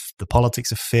 years of the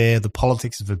politics of fear, the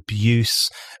politics of abuse.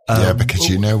 Because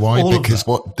you know why? Because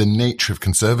what the nature of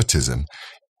conservatism,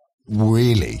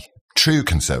 really, true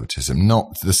conservatism,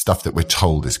 not the stuff that we're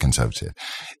told is conservative,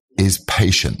 is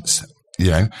patience.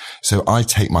 You know, so I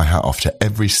take my hat off to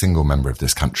every single member of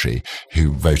this country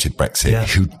who voted Brexit,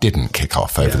 who didn't kick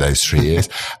off over those 3 years.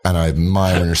 And I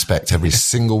admire and respect every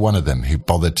single one of them who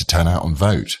bothered to turn out and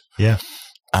vote. Yeah.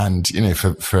 And, you know,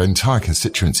 for entire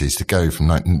constituencies to go from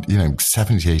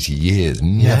 70, 80 years,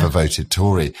 never voted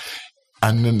Tory.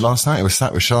 And then last night I was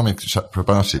sat with Sharmi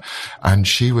Chakrabarti and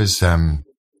she was,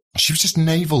 She was just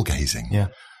navel gazing. Yeah.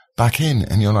 Back in.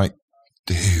 And you're like,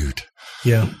 dude.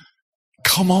 Yeah.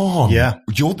 Come on. Yeah.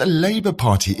 You're the Labour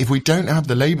Party. If we don't have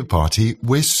the Labour Party,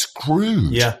 we're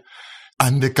screwed. Yeah.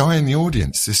 And the guy in the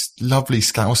audience, this lovely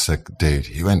Scouser dude,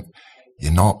 he went,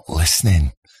 you're not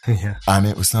listening. Yeah. And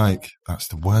it was like, that's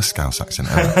the worst Scouse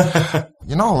accent ever.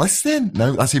 You're not listening?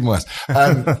 No, that's even worse.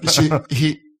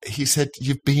 He said,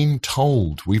 you've been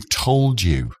told. We've told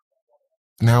you.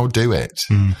 Now do it.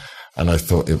 Mm. And I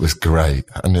thought it was great.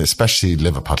 And especially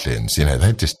Liverpudlians,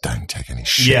 they just don't take any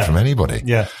shit from anybody.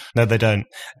 Yeah. No, they don't.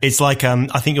 It's like, I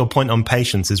think your point on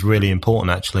patience is really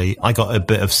important, actually. I got a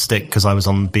bit of stick because I was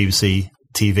on BBC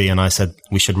TV and I said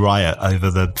we should riot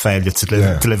over the failure to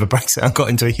deliver Brexit. I got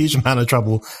into a huge amount of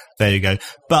trouble. There you go.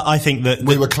 But I think that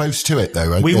we were close to it,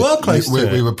 though. We were close to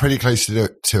it. We were pretty close to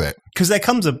it. Because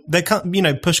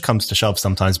push comes to shove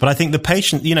sometimes. But I think the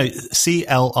patient,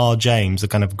 C.L.R. James, a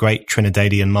kind of great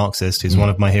Trinidadian Marxist, who's one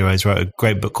of my heroes, wrote a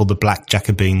great book called The Black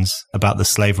Jacobins about the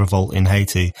slave revolt in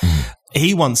Haiti. Mm.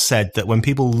 He once said that when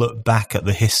people look back at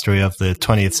the history of the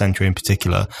 20th century in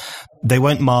particular, they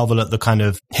won't marvel at the kind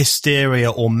of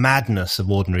hysteria or madness of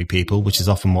ordinary people, which is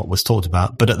often what was talked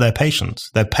about, but at their patience.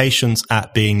 Their patience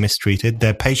at being mistreated,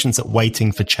 their patience at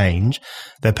waiting for change,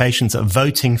 their patience at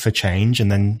voting for change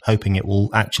and then hoping it will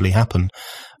actually happen.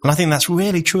 And I think that's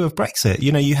really true of Brexit.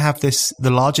 You have the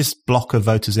largest block of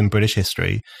voters in British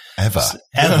history ever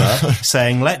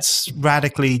saying, let's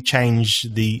radically change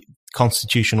the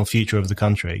constitutional future of the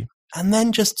country, and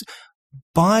then just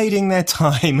biding their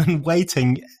time and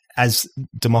waiting, as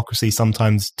democracy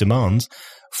sometimes demands,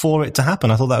 for it to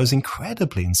happen. I thought that was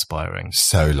incredibly inspiring.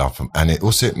 So love them. And it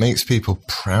makes people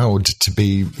proud to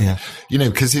be,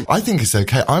 because I think it's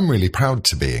okay. I'm really proud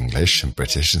to be English and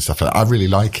British and stuff like that. I really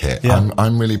like it. Yeah.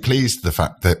 I'm really pleased with the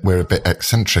fact that we're a bit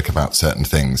eccentric about certain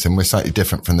things and we're slightly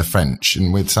different from the French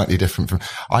and we're slightly different from,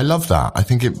 I love that. I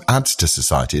think it adds to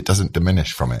society. It doesn't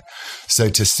diminish from it. So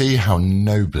to see how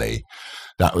nobly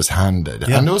that was handed.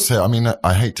 Yeah. And also,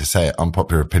 I hate to say it,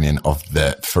 unpopular opinion of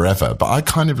the forever, but I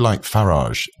kind of like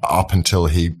Farage up until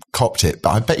he copped it.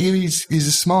 But I bet you he's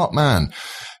a smart man.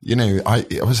 I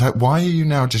was like, why are you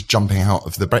now just jumping out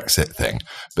of the Brexit thing?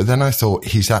 But then I thought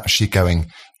he's actually going,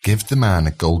 give the man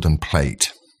a golden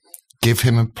plate. Give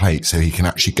him a plate so he can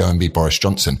actually go and be Boris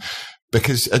Johnson.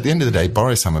 Because at the end of the day,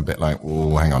 Boris, I'm a bit like,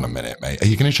 oh, hang on a minute, mate. Are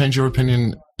you going to change your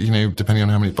opinion, depending on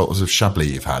how many bottles of Chablis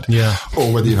you've had? Yeah.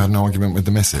 Or whether you've had an argument with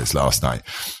the missus last night.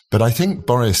 But I think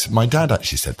Boris, my dad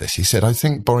actually said this. He said, I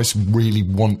think Boris really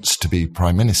wants to be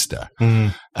prime minister.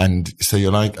 Mm. And so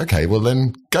you're like, okay, well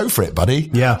then go for it, buddy.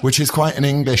 Yeah. Which is quite an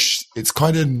English, it's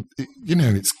quite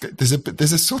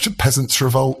there's a sort of peasants'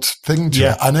 revolt thing to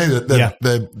it. I know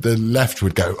that the left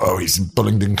would go, oh, he's in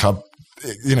Bullingdon Club.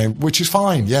 Which is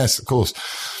fine. Yes, of course.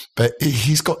 But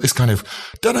he's got this kind of,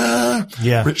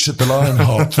 Richard the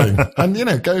Lionheart thing.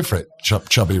 And, go for it,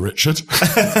 chubby Richard.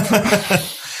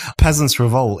 Peasants'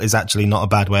 revolt is actually not a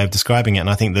bad way of describing it.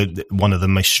 And I think that one of the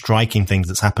most striking things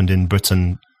that's happened in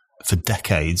Britain for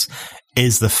decades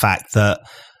is the fact that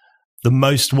the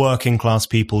most working class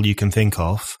people you can think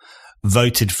of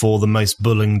voted for the most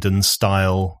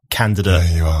Bullingdon-style candidate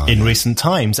in recent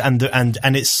times. And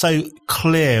it's so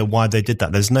clear why they did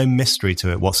that. There's no mystery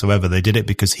to it whatsoever. They did it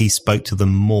because he spoke to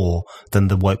them more than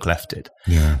the woke left did.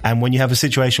 Yeah. And when you have a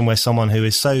situation where someone who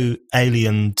is so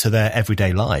alien to their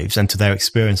everyday lives and to their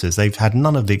experiences, they've had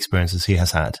none of the experiences he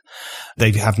has had.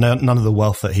 They have none of the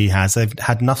wealth that he has. They've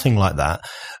had nothing like that.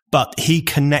 But he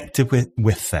connected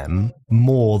with them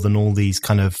more than all these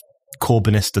kind of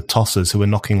Corbynista tossers who are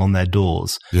knocking on their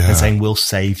doors and saying, we'll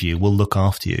save you, we'll look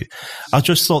after you. I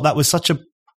just thought that was such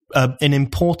an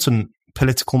important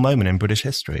political moment in British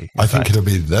history. I think it'll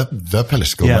be the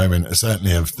political moment,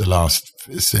 certainly of the last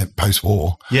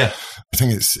post-war. Yeah. I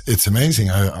think it's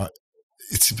amazing. I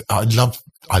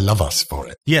love us for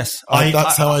it. Yes.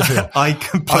 That's how I feel. I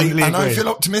completely agree. And I feel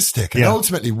optimistic. And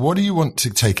ultimately, what do you want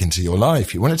to take into your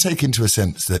life? You want to take into a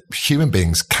sense that human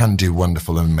beings can do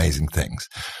wonderful and amazing things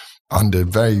under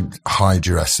very high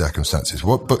duress circumstances.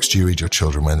 What books do you read your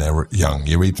children when they're young?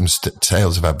 You read them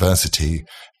tales of adversity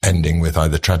ending with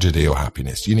either tragedy or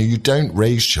happiness. You don't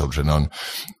raise children on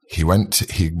he went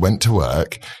to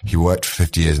work, he worked for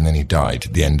 50 years and then he died.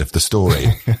 The end of the story.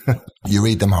 You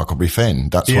read them Huckleberry Finn.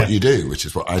 That's what you do, which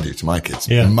is what I do to my kids,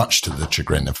 much to the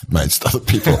chagrin of most other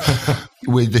people.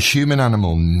 The human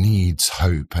animal needs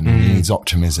hope and needs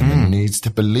optimism and needs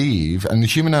to believe. And the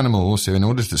human animal also, in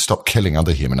order to stop killing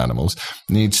other human animals,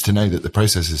 needs to know that the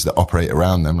processes that operate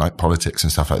around them, like politics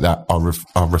and stuff like that,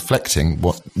 are reflecting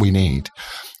what we need.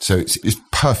 So it's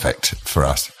perfect for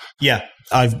us. Yeah.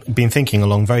 I've been thinking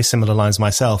along very similar lines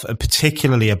myself,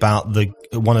 particularly about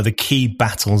one of the key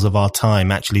battles of our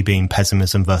time actually being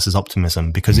pessimism versus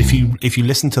optimism. Because if you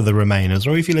listen to the Remainers,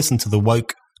 or if you listen to the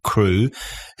woke crew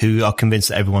who are convinced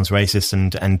that everyone's racist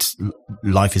and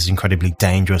life is incredibly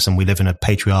dangerous and we live in a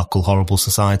patriarchal, horrible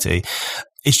society,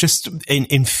 it's just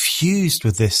infused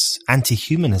with this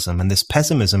anti-humanism and this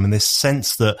pessimism and this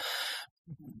sense that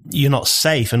you're not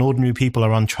safe and ordinary people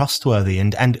are untrustworthy.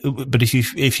 But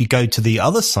if you go to the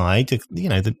other side,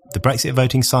 the Brexit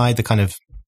voting side, the kind of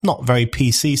not very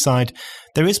PC side,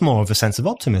 there is more of a sense of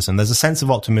optimism. There's a sense of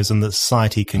optimism that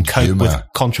society can cope with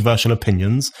controversial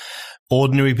opinions.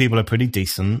 Ordinary people are pretty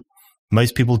decent.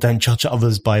 Most people don't judge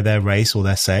others by their race or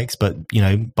their sex, but,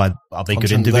 are they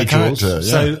good individuals? Yeah.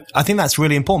 So I think that's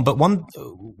really important. But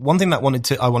one thing that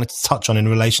I wanted to touch on in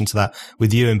relation to that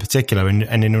with you in particular, and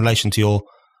in relation to your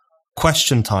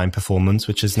Question Time performance,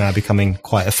 which is now becoming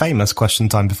quite a famous Question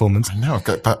Time performance. I know,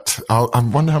 but I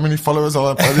wonder how many followers I'll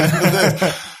have by the end of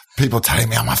this. People telling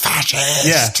me I'm a fascist.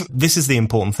 Yeah, this is the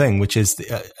important thing, which is,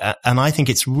 and I think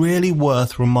it's really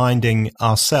worth reminding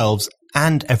ourselves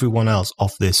and everyone else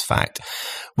of this fact,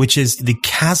 which is the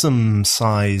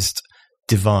chasm-sized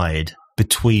divide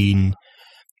between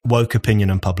woke opinion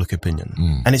and public opinion.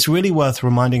 And it's really worth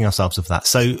reminding ourselves of that.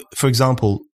 So, for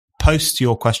example, post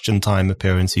your Question Time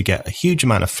appearance, you get a huge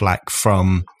amount of flack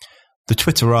from the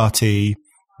Twitterati,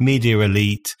 media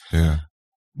elite,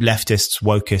 leftists,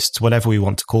 wokeists, whatever we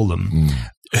want to call them,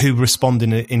 who respond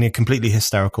in a completely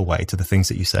hysterical way to the things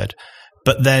that you said.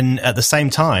 But then at the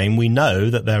same time, we know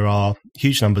that there are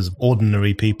huge numbers of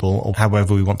ordinary people, or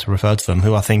however we want to refer to them,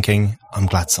 who are thinking, I'm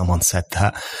glad someone said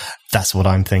that. That's what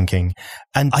I'm thinking.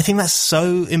 And I think that's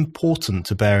so important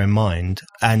to bear in mind.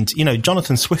 And,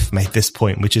 Jonathan Swift made this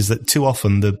point, which is that too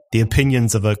often the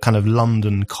opinions of a kind of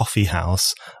London coffee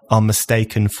house are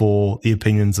mistaken for the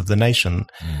opinions of the nation.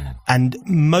 And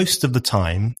most of the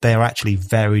time, they are actually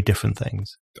very different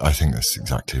things. I think that's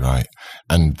exactly right.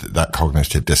 And that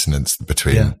cognitive dissonance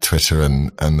between Twitter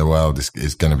and the world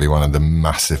is going to be one of the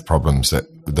massive problems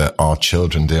that our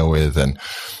children deal with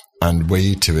and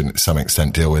we to some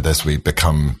extent deal with as we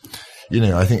become,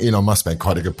 I think Elon Musk made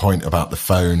quite a good point about the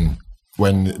phone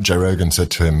when Joe Rogan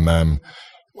said to him,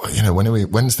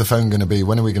 when's the phone going to be,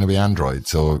 when are we going to be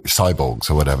androids or cyborgs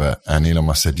or whatever? And Elon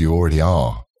Musk said, you already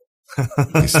are.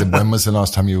 He said, when was the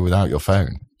last time you were without your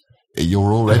phone?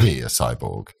 You're already a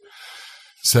cyborg.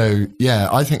 So,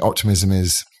 I think optimism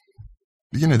is,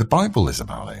 the Bible is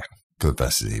about it. Good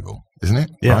versus evil, isn't it?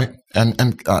 Yeah. Right?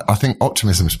 And I think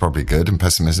optimism is probably good and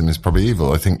pessimism is probably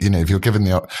evil. I think, if you're given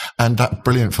and that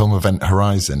brilliant film Event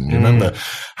Horizon, you remember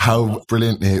how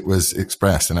brilliantly it was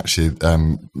expressed. And actually,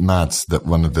 Mads, that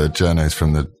one of the journos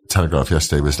from the Telegraph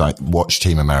yesterday was like, watch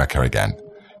Team America again.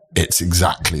 It's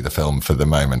exactly the film for the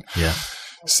moment. Yeah.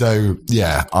 So,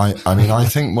 I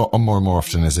think more and more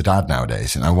often as a dad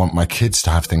nowadays, and I want my kids to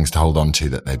have things to hold on to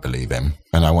that they believe in.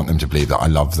 And I want them to believe that I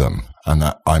love them and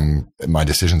that my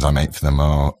decisions I make for them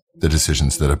are the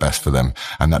decisions that are best for them.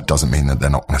 And that doesn't mean that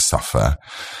they're not going to suffer,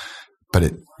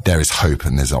 but there is hope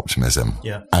and there's optimism.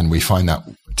 Yeah. And we find that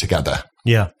together.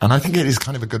 Yeah. And I think it is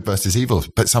kind of a good versus evil,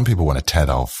 but some people want to tear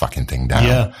the whole fucking thing down.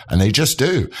 Yeah. And they just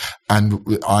do.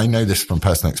 And I know this from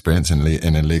personal experience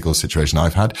in a legal situation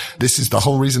I've had. This is the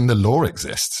whole reason the law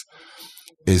exists,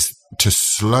 is to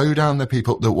slow down the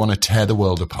people that want to tear the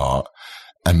world apart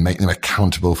and make them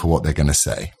accountable for what they're going to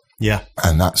say. Yeah.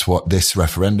 And that's what this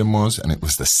referendum was. And it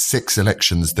was the 6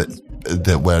 elections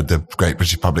that where the great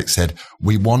British public said,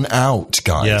 we want out,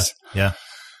 guys. Yeah.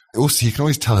 Also, you can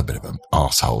always tell a bit of an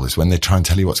arsehole is when they try and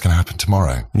tell you what's going to happen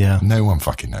tomorrow. Yeah. No one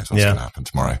fucking knows what's going to happen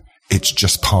tomorrow. It's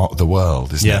just part of the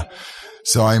world, isn't it?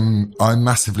 So I'm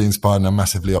massively inspired and I'm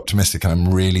massively optimistic, and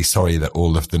I'm really sorry that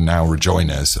all of the now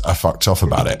rejoiners are fucked off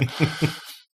about it.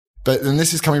 But then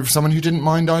this is coming from someone who didn't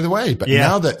mind either way. But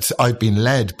now that I've been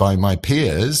led by my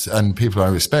peers and people I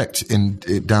respect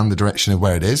down the direction of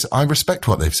where it is, I respect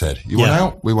what they've said. You want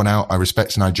out? We want out. I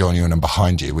respect and I join you and I'm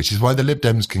behind you, which is why the Lib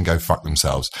Dems can go fuck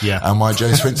themselves. Yeah. And why Jo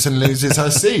Swinson loses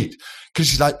her seat. Because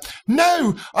she's like,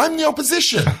 no, I'm the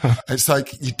opposition. It's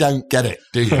like, you don't get it,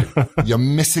 do you? You're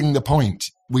missing the point.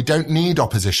 We don't need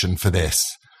opposition for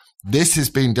this. This has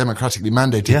been democratically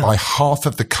mandated by half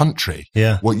of the country.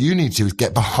 Yeah. What you need to do is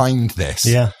get behind this.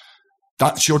 Yeah.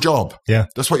 That's your job. Yeah.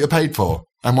 That's what you're paid for.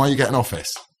 And why you get an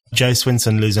office. Jo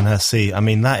Swinson losing her seat. I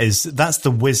mean, that's the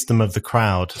wisdom of the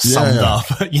crowd summed up.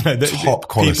 Top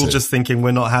quality. People just thinking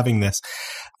we're not having this.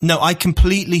 No, I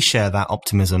completely share that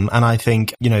optimism. And I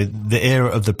think, the era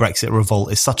of the Brexit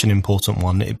revolt is such an important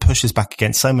one. It pushes back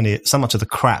against so much of the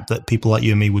crap that people like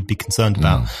you and me would be concerned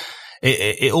about.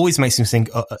 it always makes me think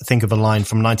of a line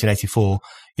from 1984.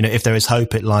 If there is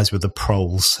hope, it lies with the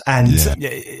proles.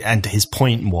 And his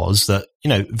point was that,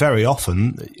 very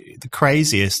often the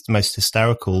craziest, most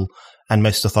hysterical and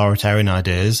most authoritarian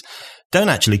ideas don't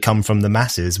actually come from the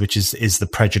masses, which is the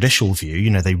prejudicial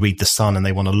view. They read The Sun and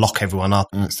they want to lock everyone up.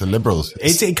 And it's the liberals.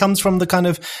 It comes from the kind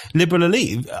of liberal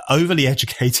elite, overly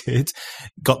educated,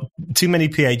 got too many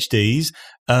PhDs,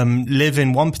 live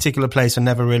in one particular place and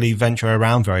never really venture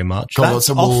around very much. Got lots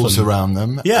of walls around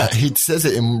them. Yeah. He says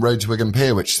it in Road to Wigan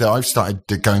Pier, so I've started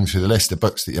going through the list of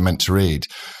books that you're meant to read.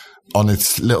 On a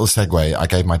little segue, I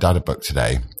gave my dad a book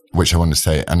today, which I wanted to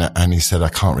say, and he said, I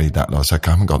can't read that. I was like,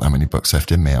 I haven't got that many books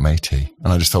left in me. I'm 80.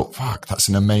 And I just thought, fuck, that's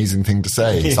an amazing thing to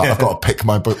say. He's like, I've got to pick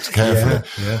my books carefully.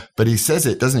 Yeah. But he says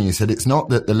it, doesn't he? He said, it's not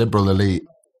that the liberal elite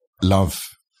love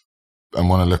and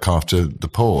want to look after the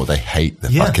poor. They hate the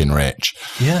fucking rich.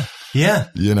 Yeah. Yeah.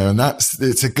 And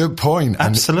it's a good point.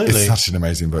 Absolutely. And it's such an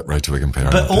amazing book, Road to Wigan Pier.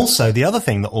 But also the other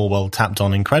thing that Orwell tapped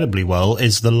on incredibly well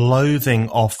is the loathing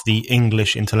of the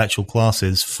English intellectual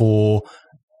classes for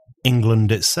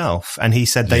England itself. And he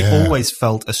said they always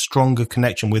felt a stronger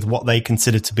connection with what they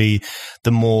considered to be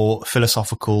the more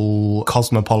philosophical,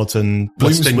 cosmopolitan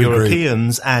Western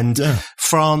Europeans and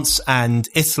France and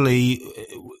Italy,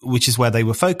 which is where they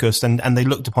were focused. And they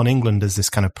looked upon England as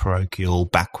this kind of parochial,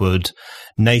 backward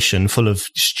nation full of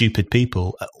stupid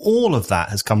people. All of that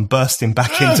has come bursting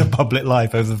back into public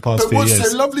life over the past few years. But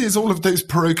what's so lovely is all of those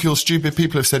parochial, stupid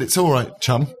people have said, it's all right,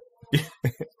 chum.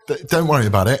 Don't worry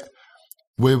about it.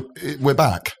 We're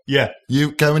back. Yeah.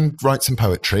 You go and write some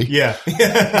poetry. Yeah.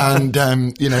 And,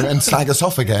 and slag us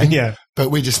off again. Yeah. But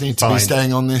we just need to be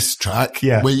staying on this track.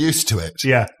 Yeah. We're used to it.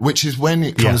 Yeah. Which is when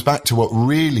it comes back to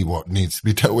what needs to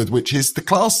be dealt with, which is the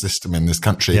class system in this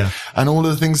country. Yeah. And all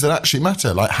of the things that actually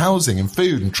matter, like housing and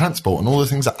food and transport and all the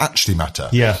things that actually matter.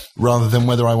 Yeah. Rather than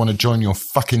whether I want to join your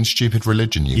fucking stupid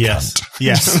religion, you cunt.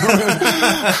 Yes.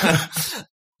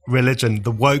 Religion,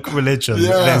 the woke religion.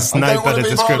 Yeah, there's no better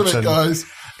description. It, guys.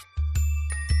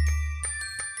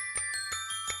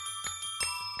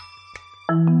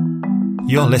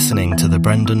 You're listening to The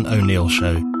Brendan O'Neill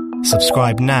Show.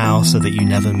 Subscribe now so that you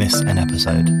never miss an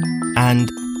episode. And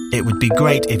it would be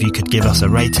great if you could give us a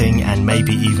rating and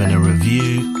maybe even a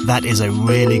review. That is a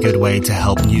really good way to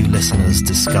help new listeners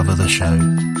discover the show.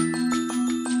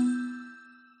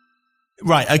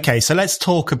 Right. Okay. So let's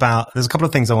talk about, there's a couple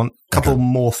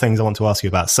more things I want to ask you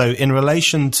about. So in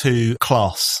relation to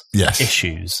class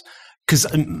issues, because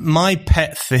my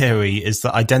pet theory is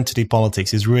that identity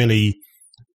politics is really,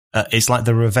 it's like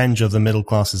the revenge of the middle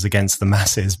classes against the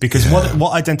masses, because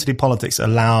what identity politics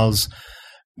allows,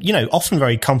 often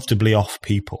very comfortably off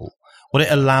people, what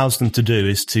it allows them to do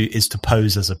is to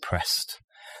pose as oppressed.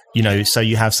 So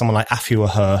you have someone like Afua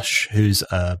Hirsch, who's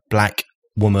a black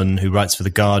woman who writes for The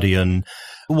Guardian.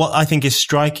 What I think is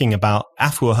striking about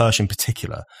Afua Hirsch in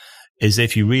particular is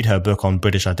if you read her book on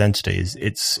British identity,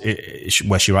 it's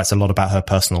where she writes a lot about her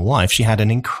personal life. She had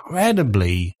an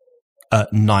incredibly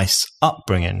nice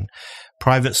upbringing,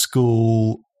 private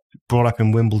school, brought up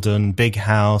in Wimbledon, big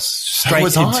house. Straight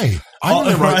was I. I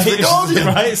didn't write for The Guardian.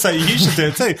 Right, so you should do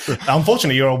it too.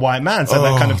 Unfortunately, you're a white man, so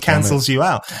that kind of cancels you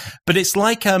out. But it's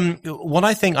like, what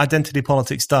I think identity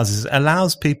politics does is it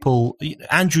allows people,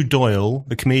 Andrew Doyle,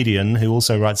 the comedian, who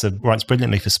also writes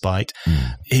brilliantly for Spite,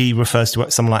 he refers to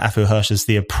someone like Afua Hirsch as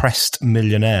the oppressed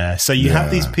millionaire. So you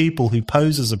have these people who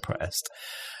pose as oppressed,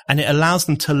 and it allows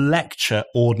them to lecture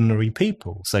ordinary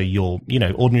people. So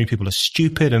ordinary people are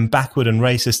stupid and backward and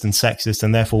racist and sexist,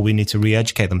 and therefore we need to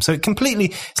re-educate them. So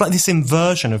it's like this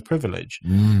inversion of privilege.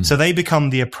 So they become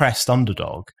the oppressed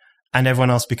underdog, and everyone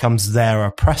else becomes their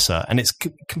oppressor. And it's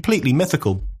completely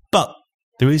mythical. But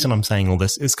the reason I'm saying all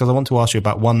this is because I want to ask you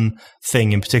about one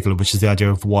thing in particular, which is the idea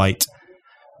of white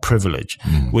privilege,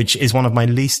 which is one of my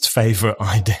least favorite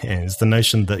ideas. The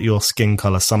notion that your skin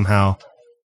color somehow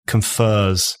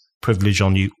confers privilege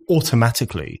on you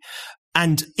automatically.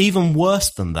 And even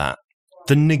worse than that,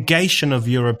 the negation of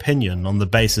your opinion on the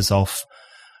basis of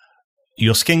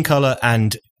your skin color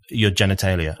and your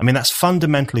genitalia. I mean, that's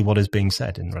fundamentally what is being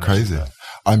said in relation Crazy. to that.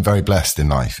 I'm very blessed in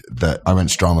life that I went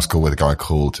to drama school with a guy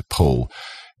called Paul.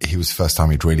 He was the first time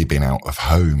he'd really been out of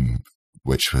home,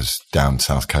 which was down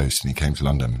South Coast, and he came to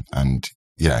London. And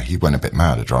he went a bit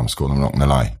mad at drama school, I'm not going to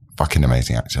lie. Fucking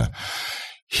amazing actor.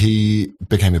 He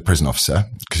became a prison officer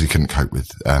because he couldn't cope with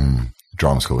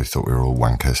drama school. He thought we were all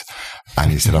wankers. And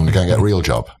he said, I'm going to go and get a real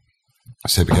job.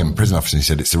 So he became a prison officer, and he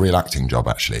said, it's a real acting job,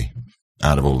 actually,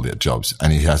 out of all the jobs.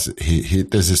 And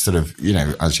there's this sort of,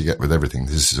 as you get with everything,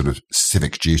 there's this sort of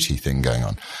civic duty thing going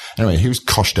on. Anyway, he was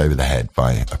coshed over the head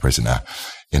by a prisoner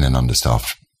in an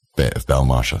understaffed bit of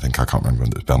Belmarsh, I think. I can't remember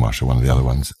whether it was Belmarsh or one of the other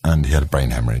ones. And he had a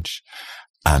brain hemorrhage.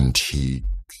 And he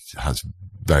has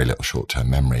very little short-term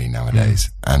memory nowadays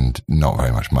and not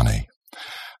very much money.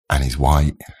 And he's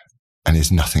white and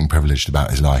there's nothing privileged about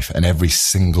his life. And every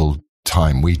single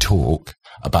time we talk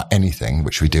about anything,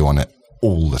 which we do on it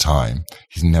all the time,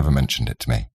 he's never mentioned it to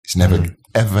me. He's never,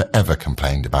 ever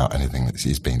complained about anything that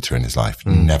he's been through in his life.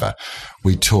 Never.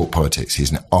 We talk politics.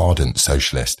 He's an ardent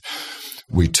socialist.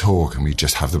 We talk and we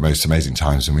just have the most amazing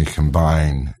times and we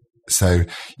combine. So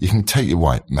you can take your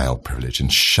white male privilege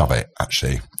and shove it,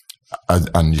 actually.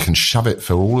 And you can shove it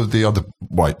for all of the other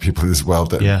white people as well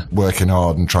that are working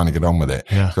hard and trying to get on with it.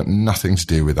 It's got nothing to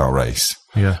do with our race.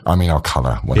 I mean, our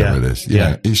colour, whatever it is. You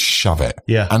know, is shove it.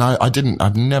 And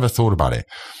I've never thought about it.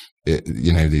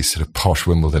 You know, these sort of posh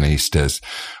Wimbledon Easters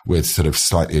with sort of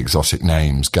slightly exotic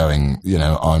names going, you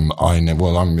know,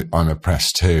 I'm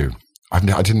oppressed too. I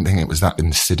didn't think it was that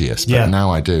insidious, but now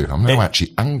I do. I'm now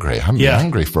actually angry. I haven't been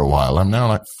angry for a while. I'm now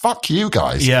like, fuck you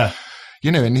guys.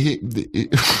 You know, and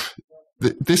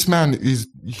this man he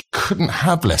couldn't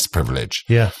have less privilege.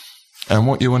 And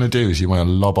what you want to do is you want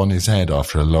to lob on his head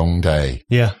after a long day.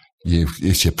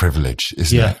 It's your privilege,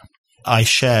 isn't it? I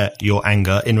share your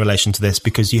anger in relation to this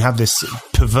because you have this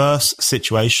perverse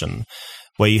situation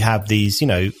where you have these, you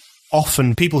know,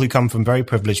 often people who come from very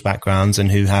privileged backgrounds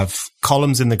and who have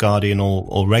columns in The Guardian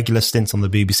or regular stints on the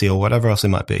BBC or whatever else it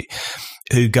might be,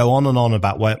 who go on and on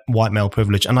about white male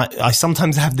privilege. And I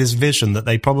sometimes have this vision that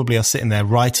they probably are sitting there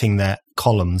writing their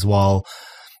columns while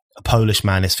a Polish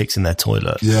man is fixing their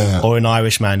toilet, or an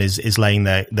Irish man is laying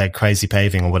their crazy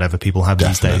paving or whatever people have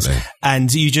these days.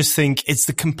 And you just think it's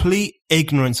the complete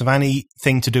ignorance of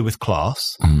anything to do with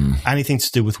class, anything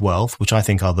to do with wealth, which I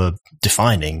think are the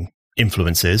defining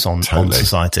influences on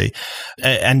society,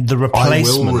 and the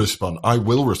replacement. I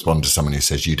will respond to someone who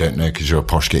says you don't know because you're a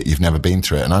posh git, you've never been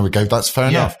through it, and I would go, that's fair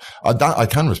enough. That I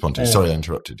can respond to. Sorry, I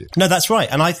interrupted you. No, that's right.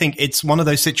 And I think it's one of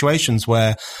those situations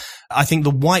where I think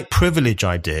the white privilege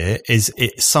idea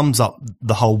it sums up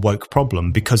the whole woke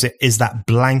problem because it is that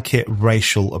blanket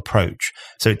racial approach.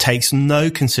 So it takes no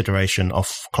consideration of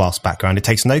class background. It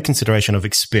takes no consideration of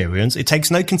experience. It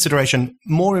takes no consideration,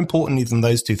 more importantly than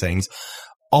those two things,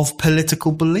 of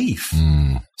political belief.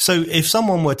 So if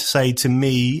someone were to say to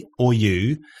me or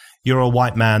you, you're a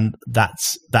white man,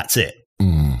 that's it.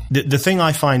 The thing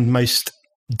I find most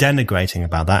denigrating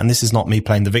about that, and this is not me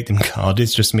playing the victim card,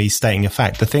 it's just me stating a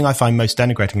fact. The thing I find most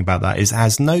denigrating about that is it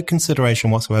has no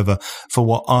consideration whatsoever for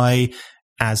what I,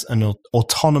 as an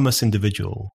autonomous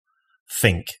individual,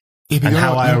 think and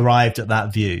how I arrived at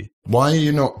that view. Why are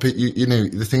you not, but you know,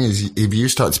 the thing is, if you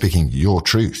start speaking your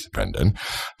truth, Brendan,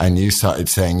 and you started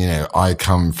saying, you know, I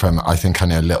think I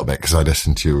know a little bit because I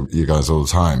listen to you guys all the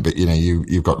time, but you know,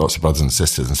 you've got lots of brothers and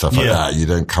sisters and stuff like that. You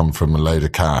don't come from a load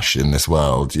of cash in this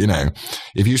world, you know.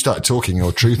 If you start talking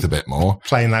your truth a bit more.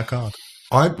 Playing that card.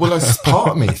 As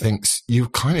part of me thinks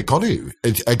you've kind of got to,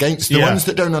 against the ones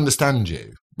that don't understand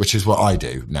you, which is what I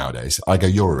do nowadays. I go,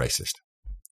 you're a racist.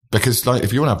 Because, like,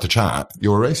 if you want to have the chat,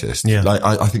 you're a racist. Like,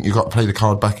 I think you've got to play the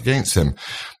card back against them.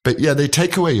 But they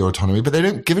take away your autonomy, but they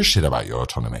don't give a shit about your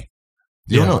autonomy.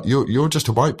 You're not, you're just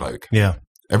a white bloke.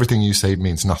 Everything you say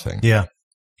means nothing.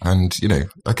 And, you know,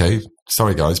 okay,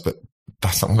 sorry guys, but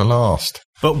that's not going to last.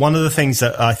 But one of the things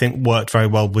that I think worked very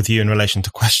well with you in relation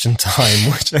to Question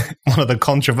Time, which one of the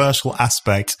controversial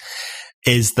aspects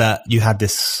is that you had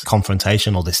this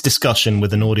confrontation or this discussion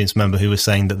with an audience member who was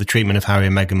saying that the treatment of Harry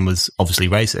and Meghan was obviously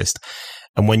racist.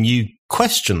 And when you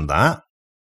questioned that,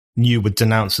 you were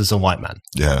denounced as a white man.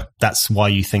 That's why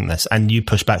you think this. And you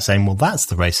push back saying, well, that's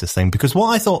the racist thing. Because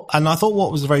I thought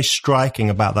what was very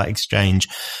striking about that exchange,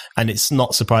 and it's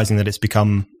not surprising that it's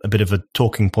become a bit of a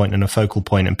talking point and a focal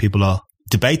point and people are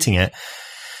debating it,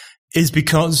 is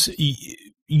because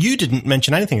you didn't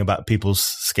mention anything about people's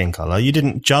skin color. You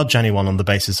didn't judge anyone on the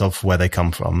basis of where they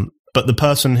come from. But the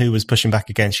person who was pushing back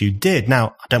against you did. Now,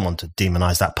 I don't want to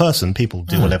demonize that person. People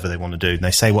do whatever they want to do. And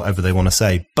they say whatever they want to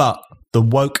say. But the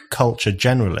woke culture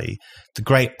generally, the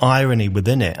great irony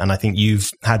within it, and I think you've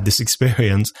had this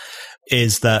experience,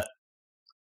 is that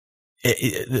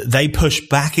they push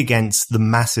back against the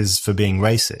masses for being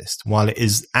racist, while it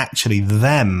is actually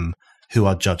them who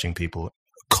are judging people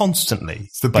constantly.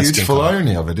 It's the beautiful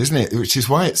irony of it, isn't it? Which is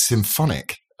why it's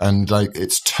symphonic and like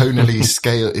it's tonally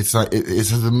scale. It's like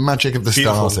it's the magic of the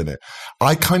stars in it.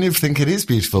 I kind of think it is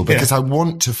beautiful because I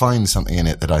want to find something in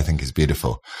it that I think is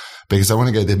beautiful. because I want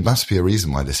to go, there must be a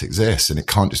reason why this exists. And it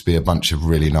can't just be a bunch of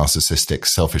really narcissistic,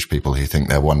 selfish people who think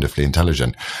they're wonderfully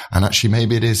intelligent. And actually,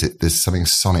 maybe it is. There's something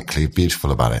sonically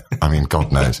beautiful about it. I mean,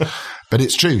 God knows. But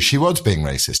it's true. She was being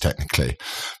racist, technically,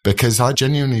 because I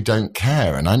genuinely don't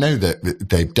care. And I know that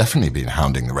they've definitely been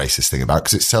hounding the racist thing about,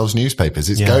 because it sells newspapers.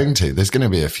 It's going to. There's going to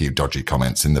be a few dodgy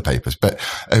comments in the papers. But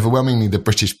overwhelmingly, the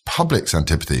British public's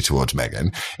antipathy towards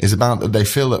Meghan is about that they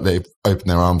feel that they've opened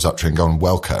their arms up to her and gone,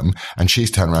 welcome. And she's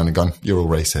turned around and gone, you're all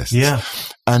racist. Yeah.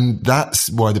 And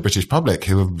that's why the British public,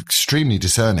 who are extremely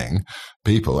discerning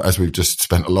people, as we've just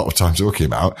spent a lot of time talking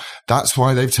about, that's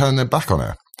why they've turned their back on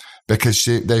her. Because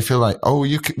they feel like, oh,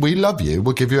 we love you,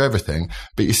 we'll give you everything.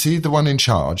 But you see the one in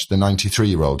charge, the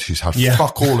 93-year-old who's had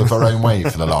fuck all of her own way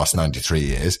for the last 93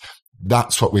 years,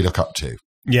 that's what we look up to.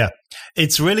 Yeah.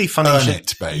 It's really funny. Earn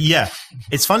it, babe. Yeah.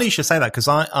 It's funny you should say that, because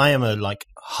I am a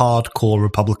hardcore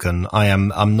Republican.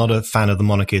 I'm not a fan of the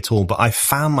monarchy at all, but I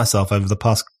found myself over the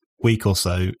past week or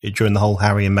so during the whole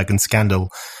Harry and Meghan scandal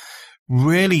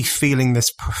really feeling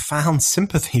this profound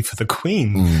sympathy for the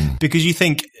Queen, because you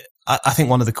think, I think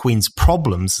one of the Queen's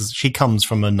problems is she comes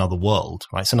from another world,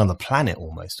 right? It's another planet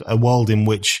almost, a world in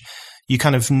which you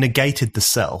kind of negated the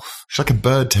self. She's like a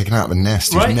bird taken out of a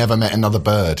nest who's never met another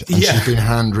bird, and she's been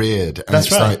hand reared. And that's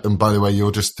it's like, and by the way,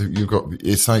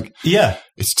 it's like,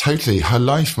 it's totally, her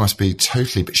life must be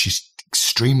totally, but she's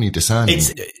extremely discerning.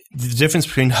 It's the difference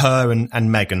between her and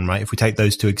Meghan, right? If we take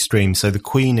those two extremes. So the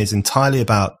Queen is entirely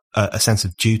about a sense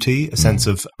of duty, a sense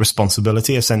of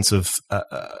responsibility, a sense of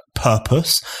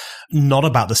purpose, not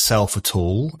about the self at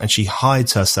all. And she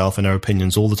hides herself in her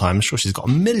opinions all the time. I'm sure she's got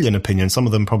a million opinions, some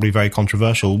of them probably very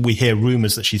controversial. We hear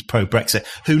rumours that she's pro-Brexit.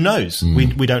 Who knows? We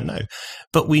don't know.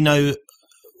 But we know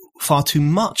far too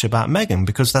much about Meghan,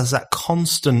 because there's that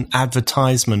constant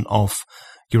advertisement of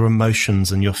your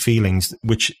emotions and your feelings,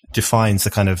 which defines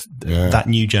the kind of that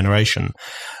new generation.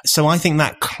 So I think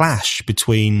that clash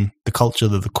between the culture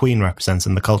that the Queen represents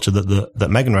and the culture that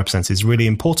Meghan represents is really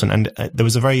important. And there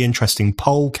was a very interesting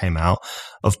poll came out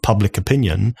of public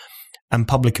opinion, and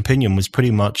public opinion was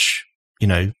pretty much,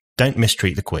 don't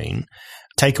mistreat the Queen,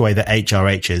 take away the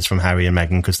HRHs from Harry and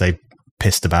Meghan because they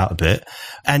pissed about a bit.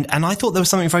 And I thought there was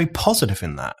something very positive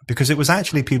in that, because it was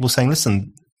actually people saying,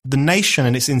 listen, the nation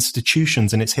and its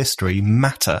institutions and its history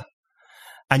matter.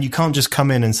 And you can't just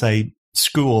come in and say,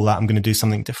 screw all that, I'm going to do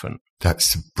something different.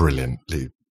 That's a brilliantly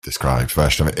described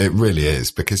version of it. It really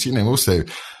is, because, also,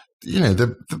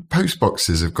 the post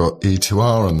boxes have got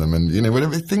E2R on them, and,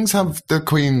 whatever things have the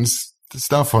Queen's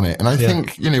stuff on it. And I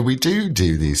think, we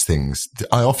do these things.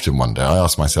 I often wonder, I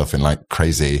ask myself in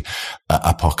crazy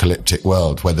apocalyptic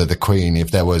world, whether the Queen, if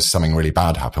there was something really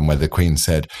bad happen, whether the Queen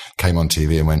came on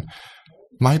TV and went,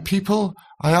 my people,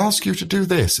 I ask you to do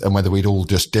this, and whether we'd all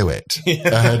just do it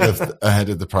ahead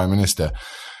of the Prime Minister.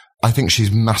 I think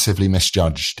she's massively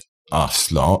misjudged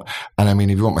us lot. And I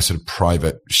mean, if you want my sort of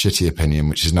private shitty opinion,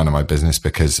 which is none of my business,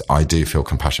 because I do feel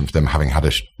compassion for them, having had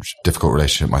a difficult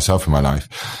relationship myself in my life.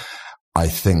 I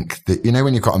think that,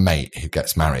 when you've got a mate who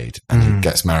gets married and he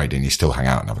gets married and you still hang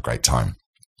out and have a great time.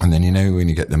 And then, when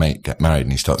you get the mate get married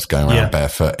and he starts going around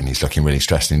barefoot and he's looking really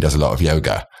stressed and he does a lot of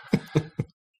yoga.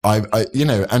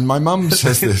 And my mum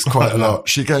says this quite a lot.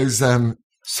 She goes,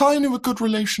 sign of a good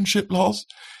relationship, Loz,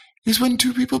 is when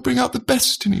two people bring out the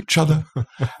best in each other.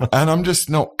 And I'm just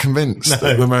not convinced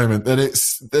at the moment that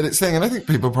it's thing. And I think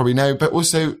people probably know, but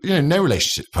also, no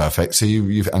relationship's perfect. So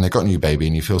and they've got a new baby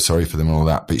and you feel sorry for them and all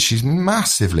that. But she's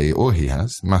massively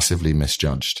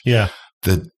misjudged. Yeah.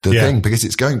 The thing, because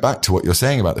it's going back to what you're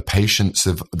saying about the patience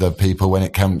of the people when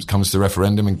it comes to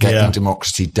referendum and getting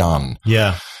democracy done.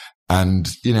 Yeah. And,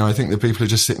 I think the people are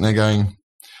just sitting there going,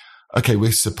 okay, we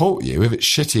support you. If it's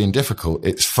shitty and difficult,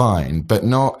 it's fine, but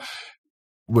not,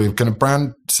 we're going to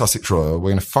brand Sussex Royal.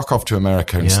 We're going to fuck off to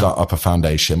America and start up a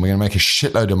foundation. We're going to make a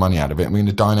shitload of money out of it. And we're going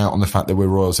to dine out on the fact that we're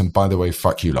royals. And by the way,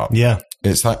 fuck you lot. Yeah.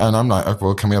 It's like, and I'm like, oh,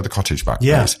 well, can we have the cottage back,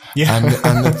 please? Yeah.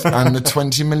 And the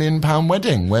 20 million pound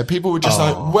wedding where people were just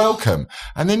like, welcome.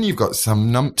 And then you've got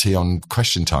some numpty on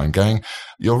Question Time going,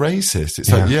 you're racist.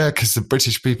 It's like, because the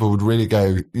British people would really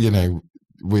go,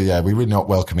 we're really not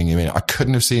welcoming you in. I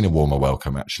couldn't have seen a warmer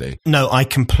welcome, actually. No, I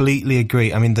completely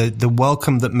agree. I mean, the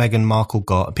welcome that Meghan Markle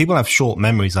got, people have short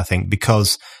memories, I think,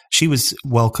 because she was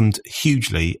welcomed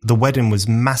hugely. The wedding was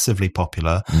massively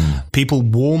popular. People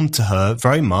warmed to her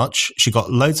very much. She got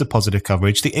loads of positive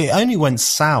coverage. It only went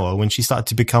sour when she started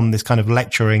to become this kind of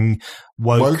lecturing,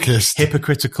 wokist,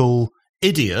 hypocritical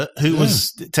idiot who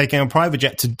was taking a private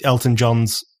jet to Elton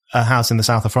John's house in the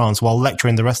south of France while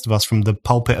lecturing the rest of us from the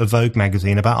pulpit of Vogue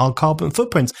magazine about our carbon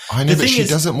footprints. I know that she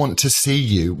doesn't want to see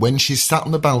you when she's sat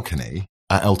on the balcony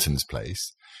at Elton's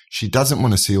place. She doesn't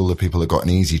want to see all the people that got an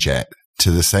EasyJet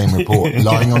to the same report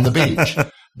lying on the beach.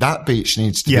 That beach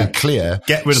needs to be clear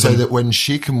so that when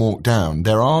she can walk down,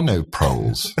 there are no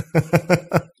proles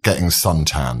getting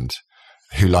suntanned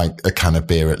who like a can of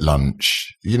beer at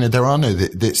lunch. You know, there are no,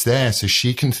 it's there so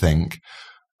she can think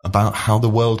about how the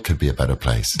world could be a better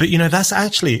place. But, you know, that's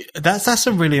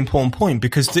a really important point,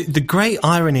 because the great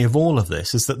irony of all of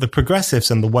this is that the progressives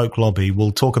and the woke lobby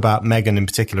will talk about Meghan in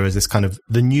particular as this kind of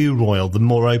the new royal, the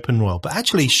more open royal. But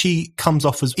actually, she comes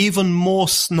off as even more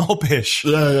snobbish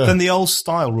than the old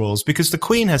style royals, because the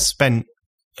Queen has spent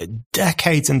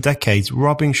decades and decades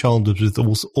rubbing shoulders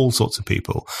with all sorts of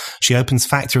people. She opens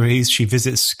factories, she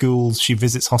visits schools, she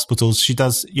visits hospitals. She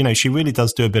does, you know, she really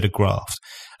does do a bit of graft.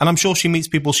 And I'm sure she meets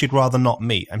people she'd rather not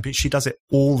meet. And she does it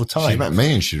all the time. She met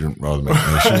me and she didn't rather meet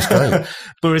me. She was great.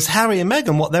 Whereas Harry and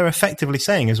Meghan, what they're effectively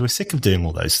saying is we're sick of doing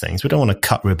all those things. We don't want to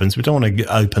cut ribbons. We don't want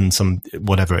to open some,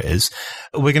 whatever it is.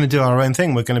 We're going to do our own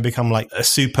thing. We're going to become like a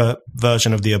super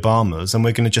version of the Obamas. And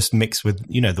we're going to just mix with,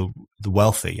 you know, the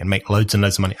wealthy and make loads and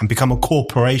loads of money and become a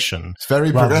corporation. It's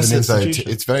very progressive, though.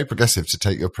 It's very progressive to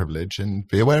take your privilege and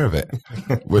be aware of it,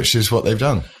 which is what they've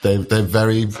done. They're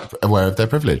very aware of their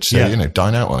privilege. So, you know,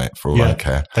 dine out on it for all I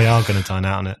care. They are going to dine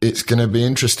out on it. It's going to be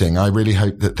interesting. I really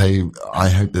hope that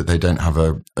they don't have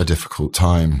a difficult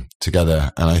time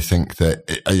together. And I think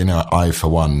that, you know, I for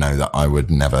one know that I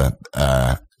would never,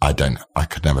 I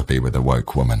could never be with a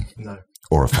woke woman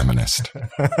or a feminist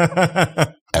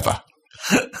ever.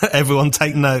 Everyone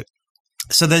take note.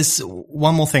 So there's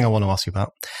one more thing I want to ask you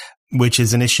about, which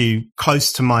is an issue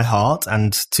close to my heart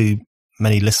and to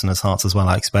many listeners' hearts as well,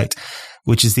 I expect,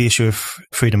 which is the issue of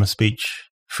freedom of speech,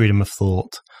 freedom of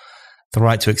thought, the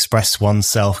right to express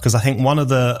oneself. Because I think one of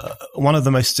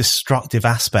the most destructive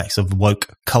aspects of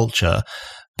woke culture,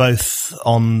 both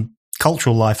on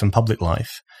cultural life and public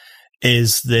life,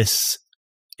 is this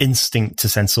instinct to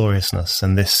censoriousness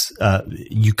and this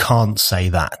you can't say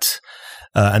that,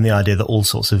 and the idea that all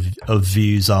sorts of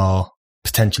views are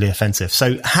potentially offensive.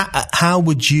 So how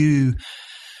would you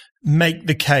make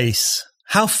the case?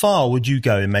 How far would you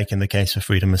go in making the case for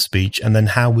freedom of speech? And then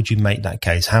how would you make that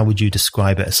case? How would you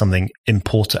describe it as something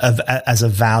important, as a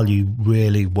value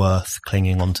really worth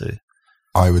clinging onto?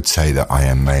 I would say that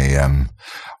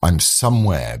I'm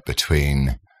somewhere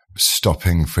between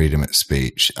stopping freedom of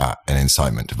speech at an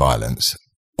incitement to violence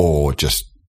or just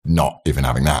not even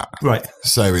having that. Right.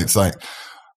 So it's like,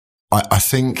 I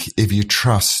think if you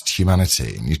trust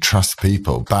humanity and you trust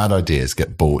people, bad ideas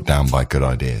get brought down by good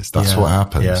ideas. That's what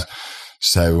happens. Yeah.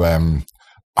 So,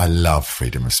 I love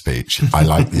freedom of speech. I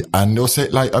like and also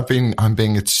like I'm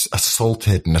being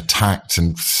assaulted and attacked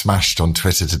and smashed on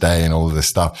Twitter today and all of this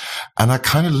stuff. And I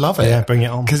kind of love it. Yeah, bring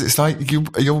it on. Because it's like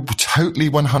you're totally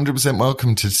 100%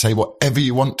 welcome to say whatever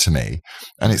you want to me.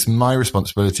 And it's my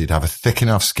responsibility to have a thick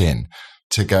enough skin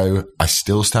to go, I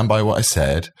still stand by what I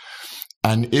said.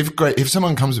 And if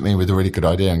someone comes at me with a really good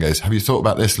idea and goes, have you thought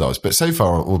about this, Lars? But so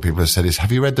far, all people have said is,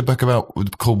 have you read the book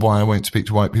called Why I Won't Speak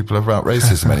to White People About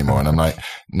Racism Anymore? And I'm like,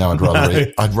 no, I'd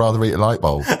rather eat a light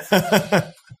bulb.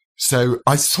 So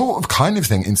I sort of kind of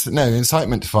think,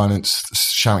 incitement to violence,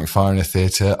 shouting fire in a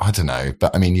theatre, I don't know.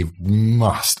 But I mean,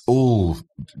 all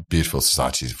beautiful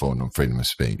societies are formed on freedom of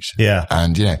speech. Yeah.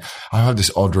 And, you know, I have this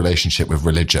odd relationship with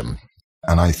religion.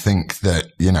 And I think that,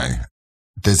 you know,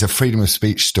 there's a freedom of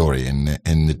speech story in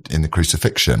the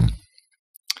crucifixion.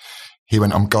 He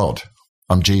went, I'm God.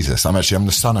 I'm Jesus. I'm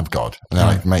the son of God. And they're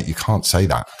like, mate, you can't say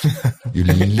that. You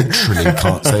literally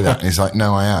can't say that. And he's like,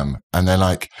 no, I am. And they're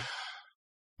like,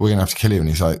 we're going to have to kill you. And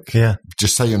he's like,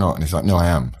 just say you're not. And he's like, no, I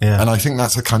am. Yeah. And I think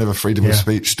that's a kind of a freedom of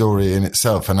speech story in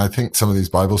itself. And I think some of these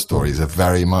Bible stories are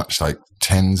very much like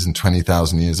 10s and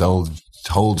 20,000 years old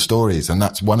stories, and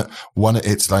that's one.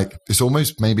 It's like it's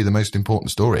almost maybe the most important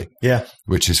story. Yeah,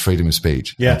 which is freedom of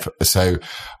speech. Yeah. So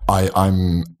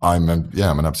I'm an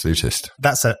absolutist.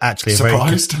 That's actually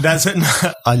surprised.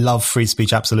 I love free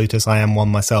speech absolutists. I am one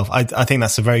myself. I think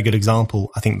that's a very good example.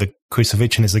 I think the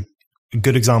crucifixion is a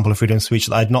good example of freedom of speech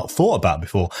that I'd not thought about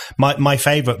before. My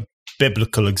favorite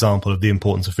biblical example of the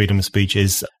importance of freedom of speech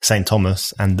is St.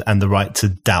 Thomas and the right to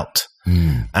doubt.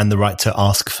 And the right to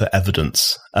ask for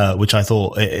evidence, which I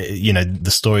thought, you know,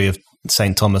 the story of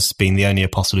St. Thomas being the only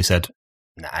apostle who said,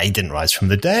 nah, he didn't rise from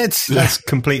the dead. That's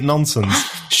complete nonsense.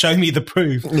 Show me the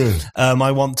proof.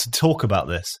 I want to talk about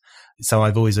this. So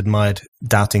I've always admired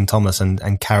Doubting Thomas, and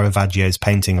Caravaggio's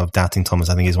painting of Doubting Thomas,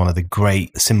 I think, is one of the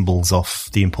great symbols of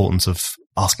the importance of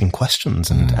asking questions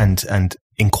and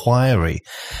inquiry.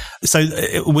 So,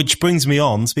 which brings me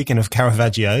on, speaking of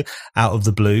Caravaggio, out of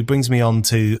the blue, brings me on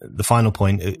to the final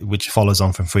point, which follows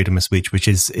on from freedom of speech, which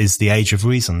is the age of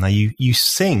reason. Now, you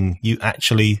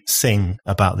actually sing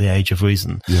about the age of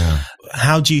reason. Yeah.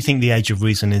 How do you think the age of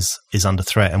reason is under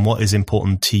threat, and what is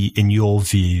important to you, in your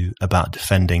view, about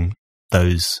defending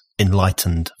those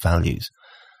enlightened values?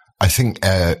 I think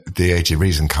the age of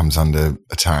reason comes under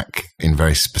attack in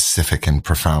very specific and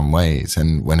profound ways.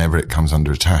 And whenever it comes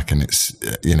under attack and it's,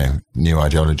 new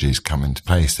ideologies come into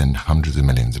place, then hundreds of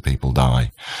millions of people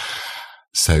die.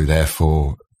 So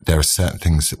therefore, there are certain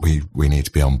things that we need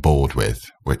to be on board with,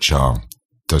 which are,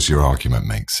 does your argument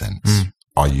make sense?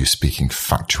 Are you speaking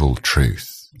factual truth?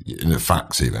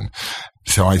 Facts even.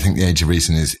 So I think the age of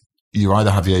reason is, you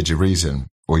either have the age of reason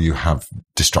or you have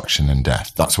destruction and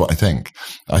death. That's what I think.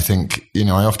 I think,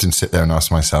 I often sit there and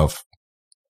ask myself,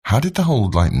 how did the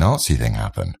whole Nazi thing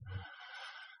happen?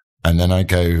 And then I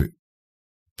go,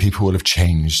 people would have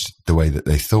changed the way that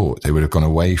they thought. They would have gone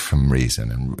away from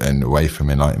reason and away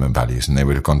from Enlightenment values, and they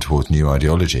would have gone towards new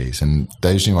ideologies. And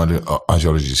those new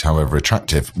ideologies, however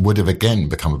attractive, would have again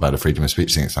become about a freedom of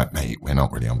speech thing. It's like, mate, we're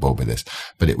not really on board with this,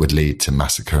 but it would lead to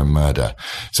massacre and murder.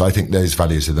 So I think those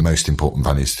values are the most important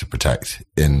values to protect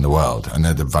in the world. And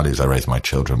they're the values I raise my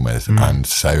children with. And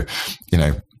so,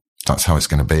 that's how it's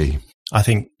going to be. I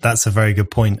think that's a very good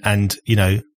point. And,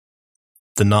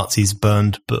 the Nazis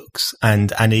burned books,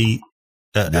 and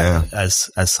as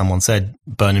someone said,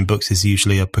 burning books is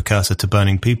usually a precursor to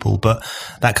burning people. But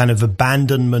that kind of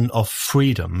abandonment of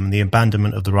freedom, the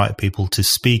abandonment of the right of people to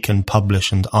speak and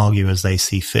publish and argue as they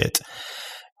see fit,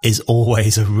 is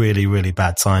always a really, really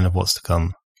bad sign of what's to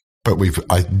come. But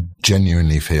I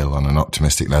genuinely feel, on an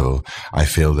optimistic level, I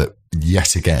feel that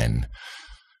yet again,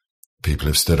 people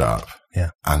have stood up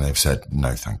and they've said,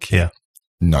 no, thank you.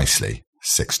 Nicely.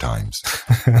 6 times.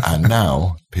 And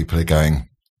now people are going,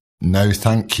 no,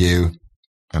 thank you.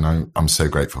 And I'm so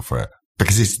grateful for it,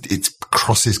 because it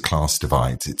crosses class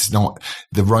divides. It's not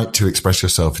the right to express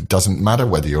yourself. It doesn't matter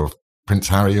whether you're Prince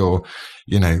Harry or,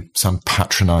 some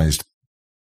patronized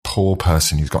poor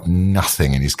person who's got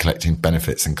nothing and he's collecting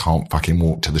benefits and can't fucking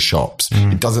walk to the shops.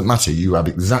 It doesn't matter. You have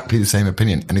exactly the same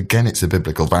opinion. And again, it's a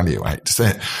biblical value. I hate to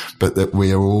say it, but that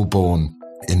we are all born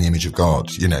in the image of God,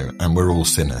 and we're all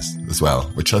sinners as well,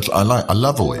 which I like. I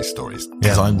love all these stories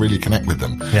because I really connect with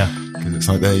them. Because it's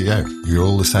like, there you go. You're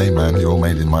all the same, man. You're all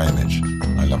made in my image.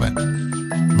 I love it.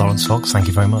 Laurence Fox, thank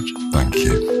you very much. Thank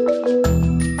you.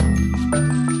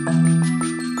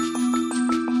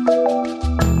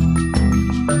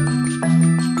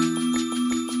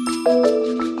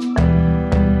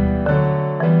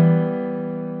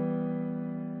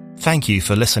 Thank you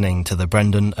for listening to The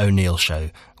Brendan O'Neill Show.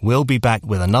 We'll be back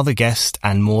with another guest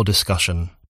and more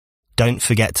discussion. Don't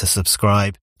forget to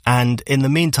subscribe. And in the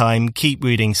meantime, keep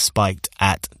reading Spiked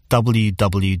at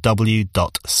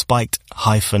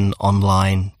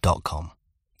www.spiked-online.com.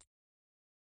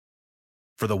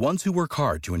 For the ones who work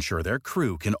hard to ensure their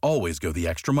crew can always go the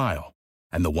extra mile,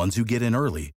 and the ones who get in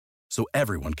early so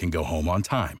everyone can go home on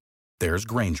time, there's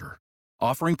Grainger,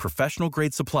 offering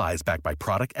professional-grade supplies backed by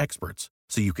product experts,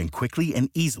 so you can quickly and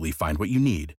easily find what you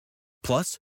need.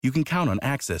 Plus, you can count on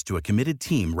access to a committed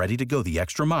team ready to go the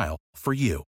extra mile for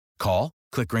you. Call,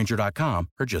 click Grainger.com,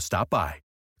 or just stop by.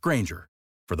 Grainger,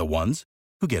 for the ones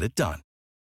who get it done.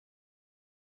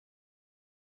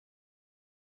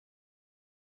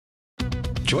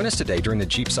 Join us today during the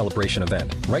Jeep Celebration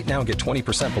event. Right now, get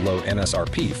 20% below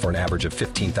MSRP for an average of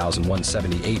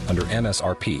 $15,178 under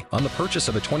MSRP on the purchase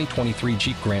of a 2023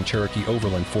 Jeep Grand Cherokee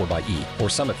Overland 4xe or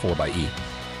Summit 4xe.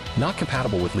 Not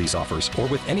compatible with lease offers or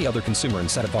with any other consumer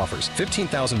incentive offers.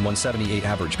 $15,178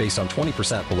 average based on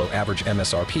 20% below average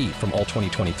MSRP from all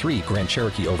 2023 Grand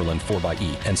Cherokee Overland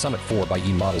 4xe and Summit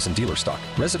 4xe models in dealer stock.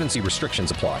 Residency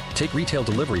restrictions apply. Take retail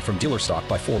delivery from dealer stock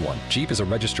by 4/1. Jeep is a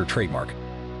registered trademark.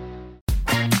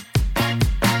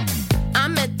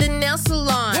 I'm at the nail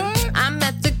salon. What? I'm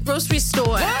at the grocery store.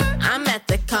 What? I'm at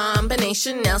the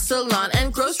combination nail salon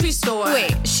and grocery store.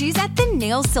 Wait, she's at the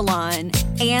nail salon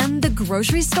and the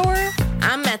grocery store?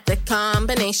 I'm at the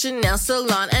combination nail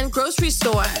salon and grocery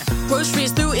store.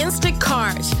 Groceries through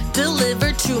Instacart,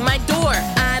 delivered to my door.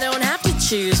 I don't have to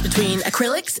choose between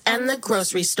acrylics and the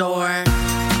grocery store.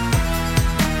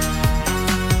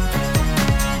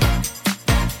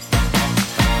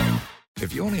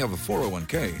 If you only have a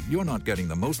 401k, you're not getting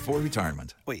the most for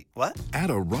retirement. Wait, what? Add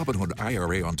a Robinhood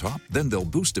IRA on top, then they'll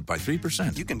boost it by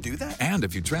 3%. You can do that? And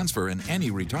if you transfer in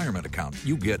any retirement account,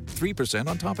 you get 3%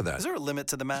 on top of that. Is there a limit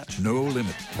to the match? No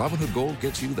limit. Robinhood Gold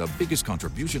gets you the biggest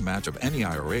contribution match of any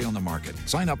IRA on the market.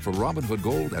 Sign up for Robinhood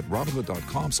Gold at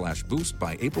Robinhood.com/boost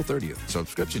by April 30th.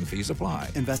 Subscription fees apply.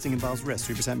 Investing involves risk.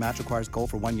 3% match requires gold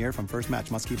for 1 year from first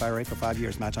match. Must keep IRA for 5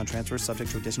 years. Match on transfers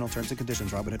subject to additional terms and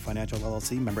conditions. Robinhood Financial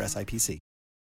LLC, member SIPC.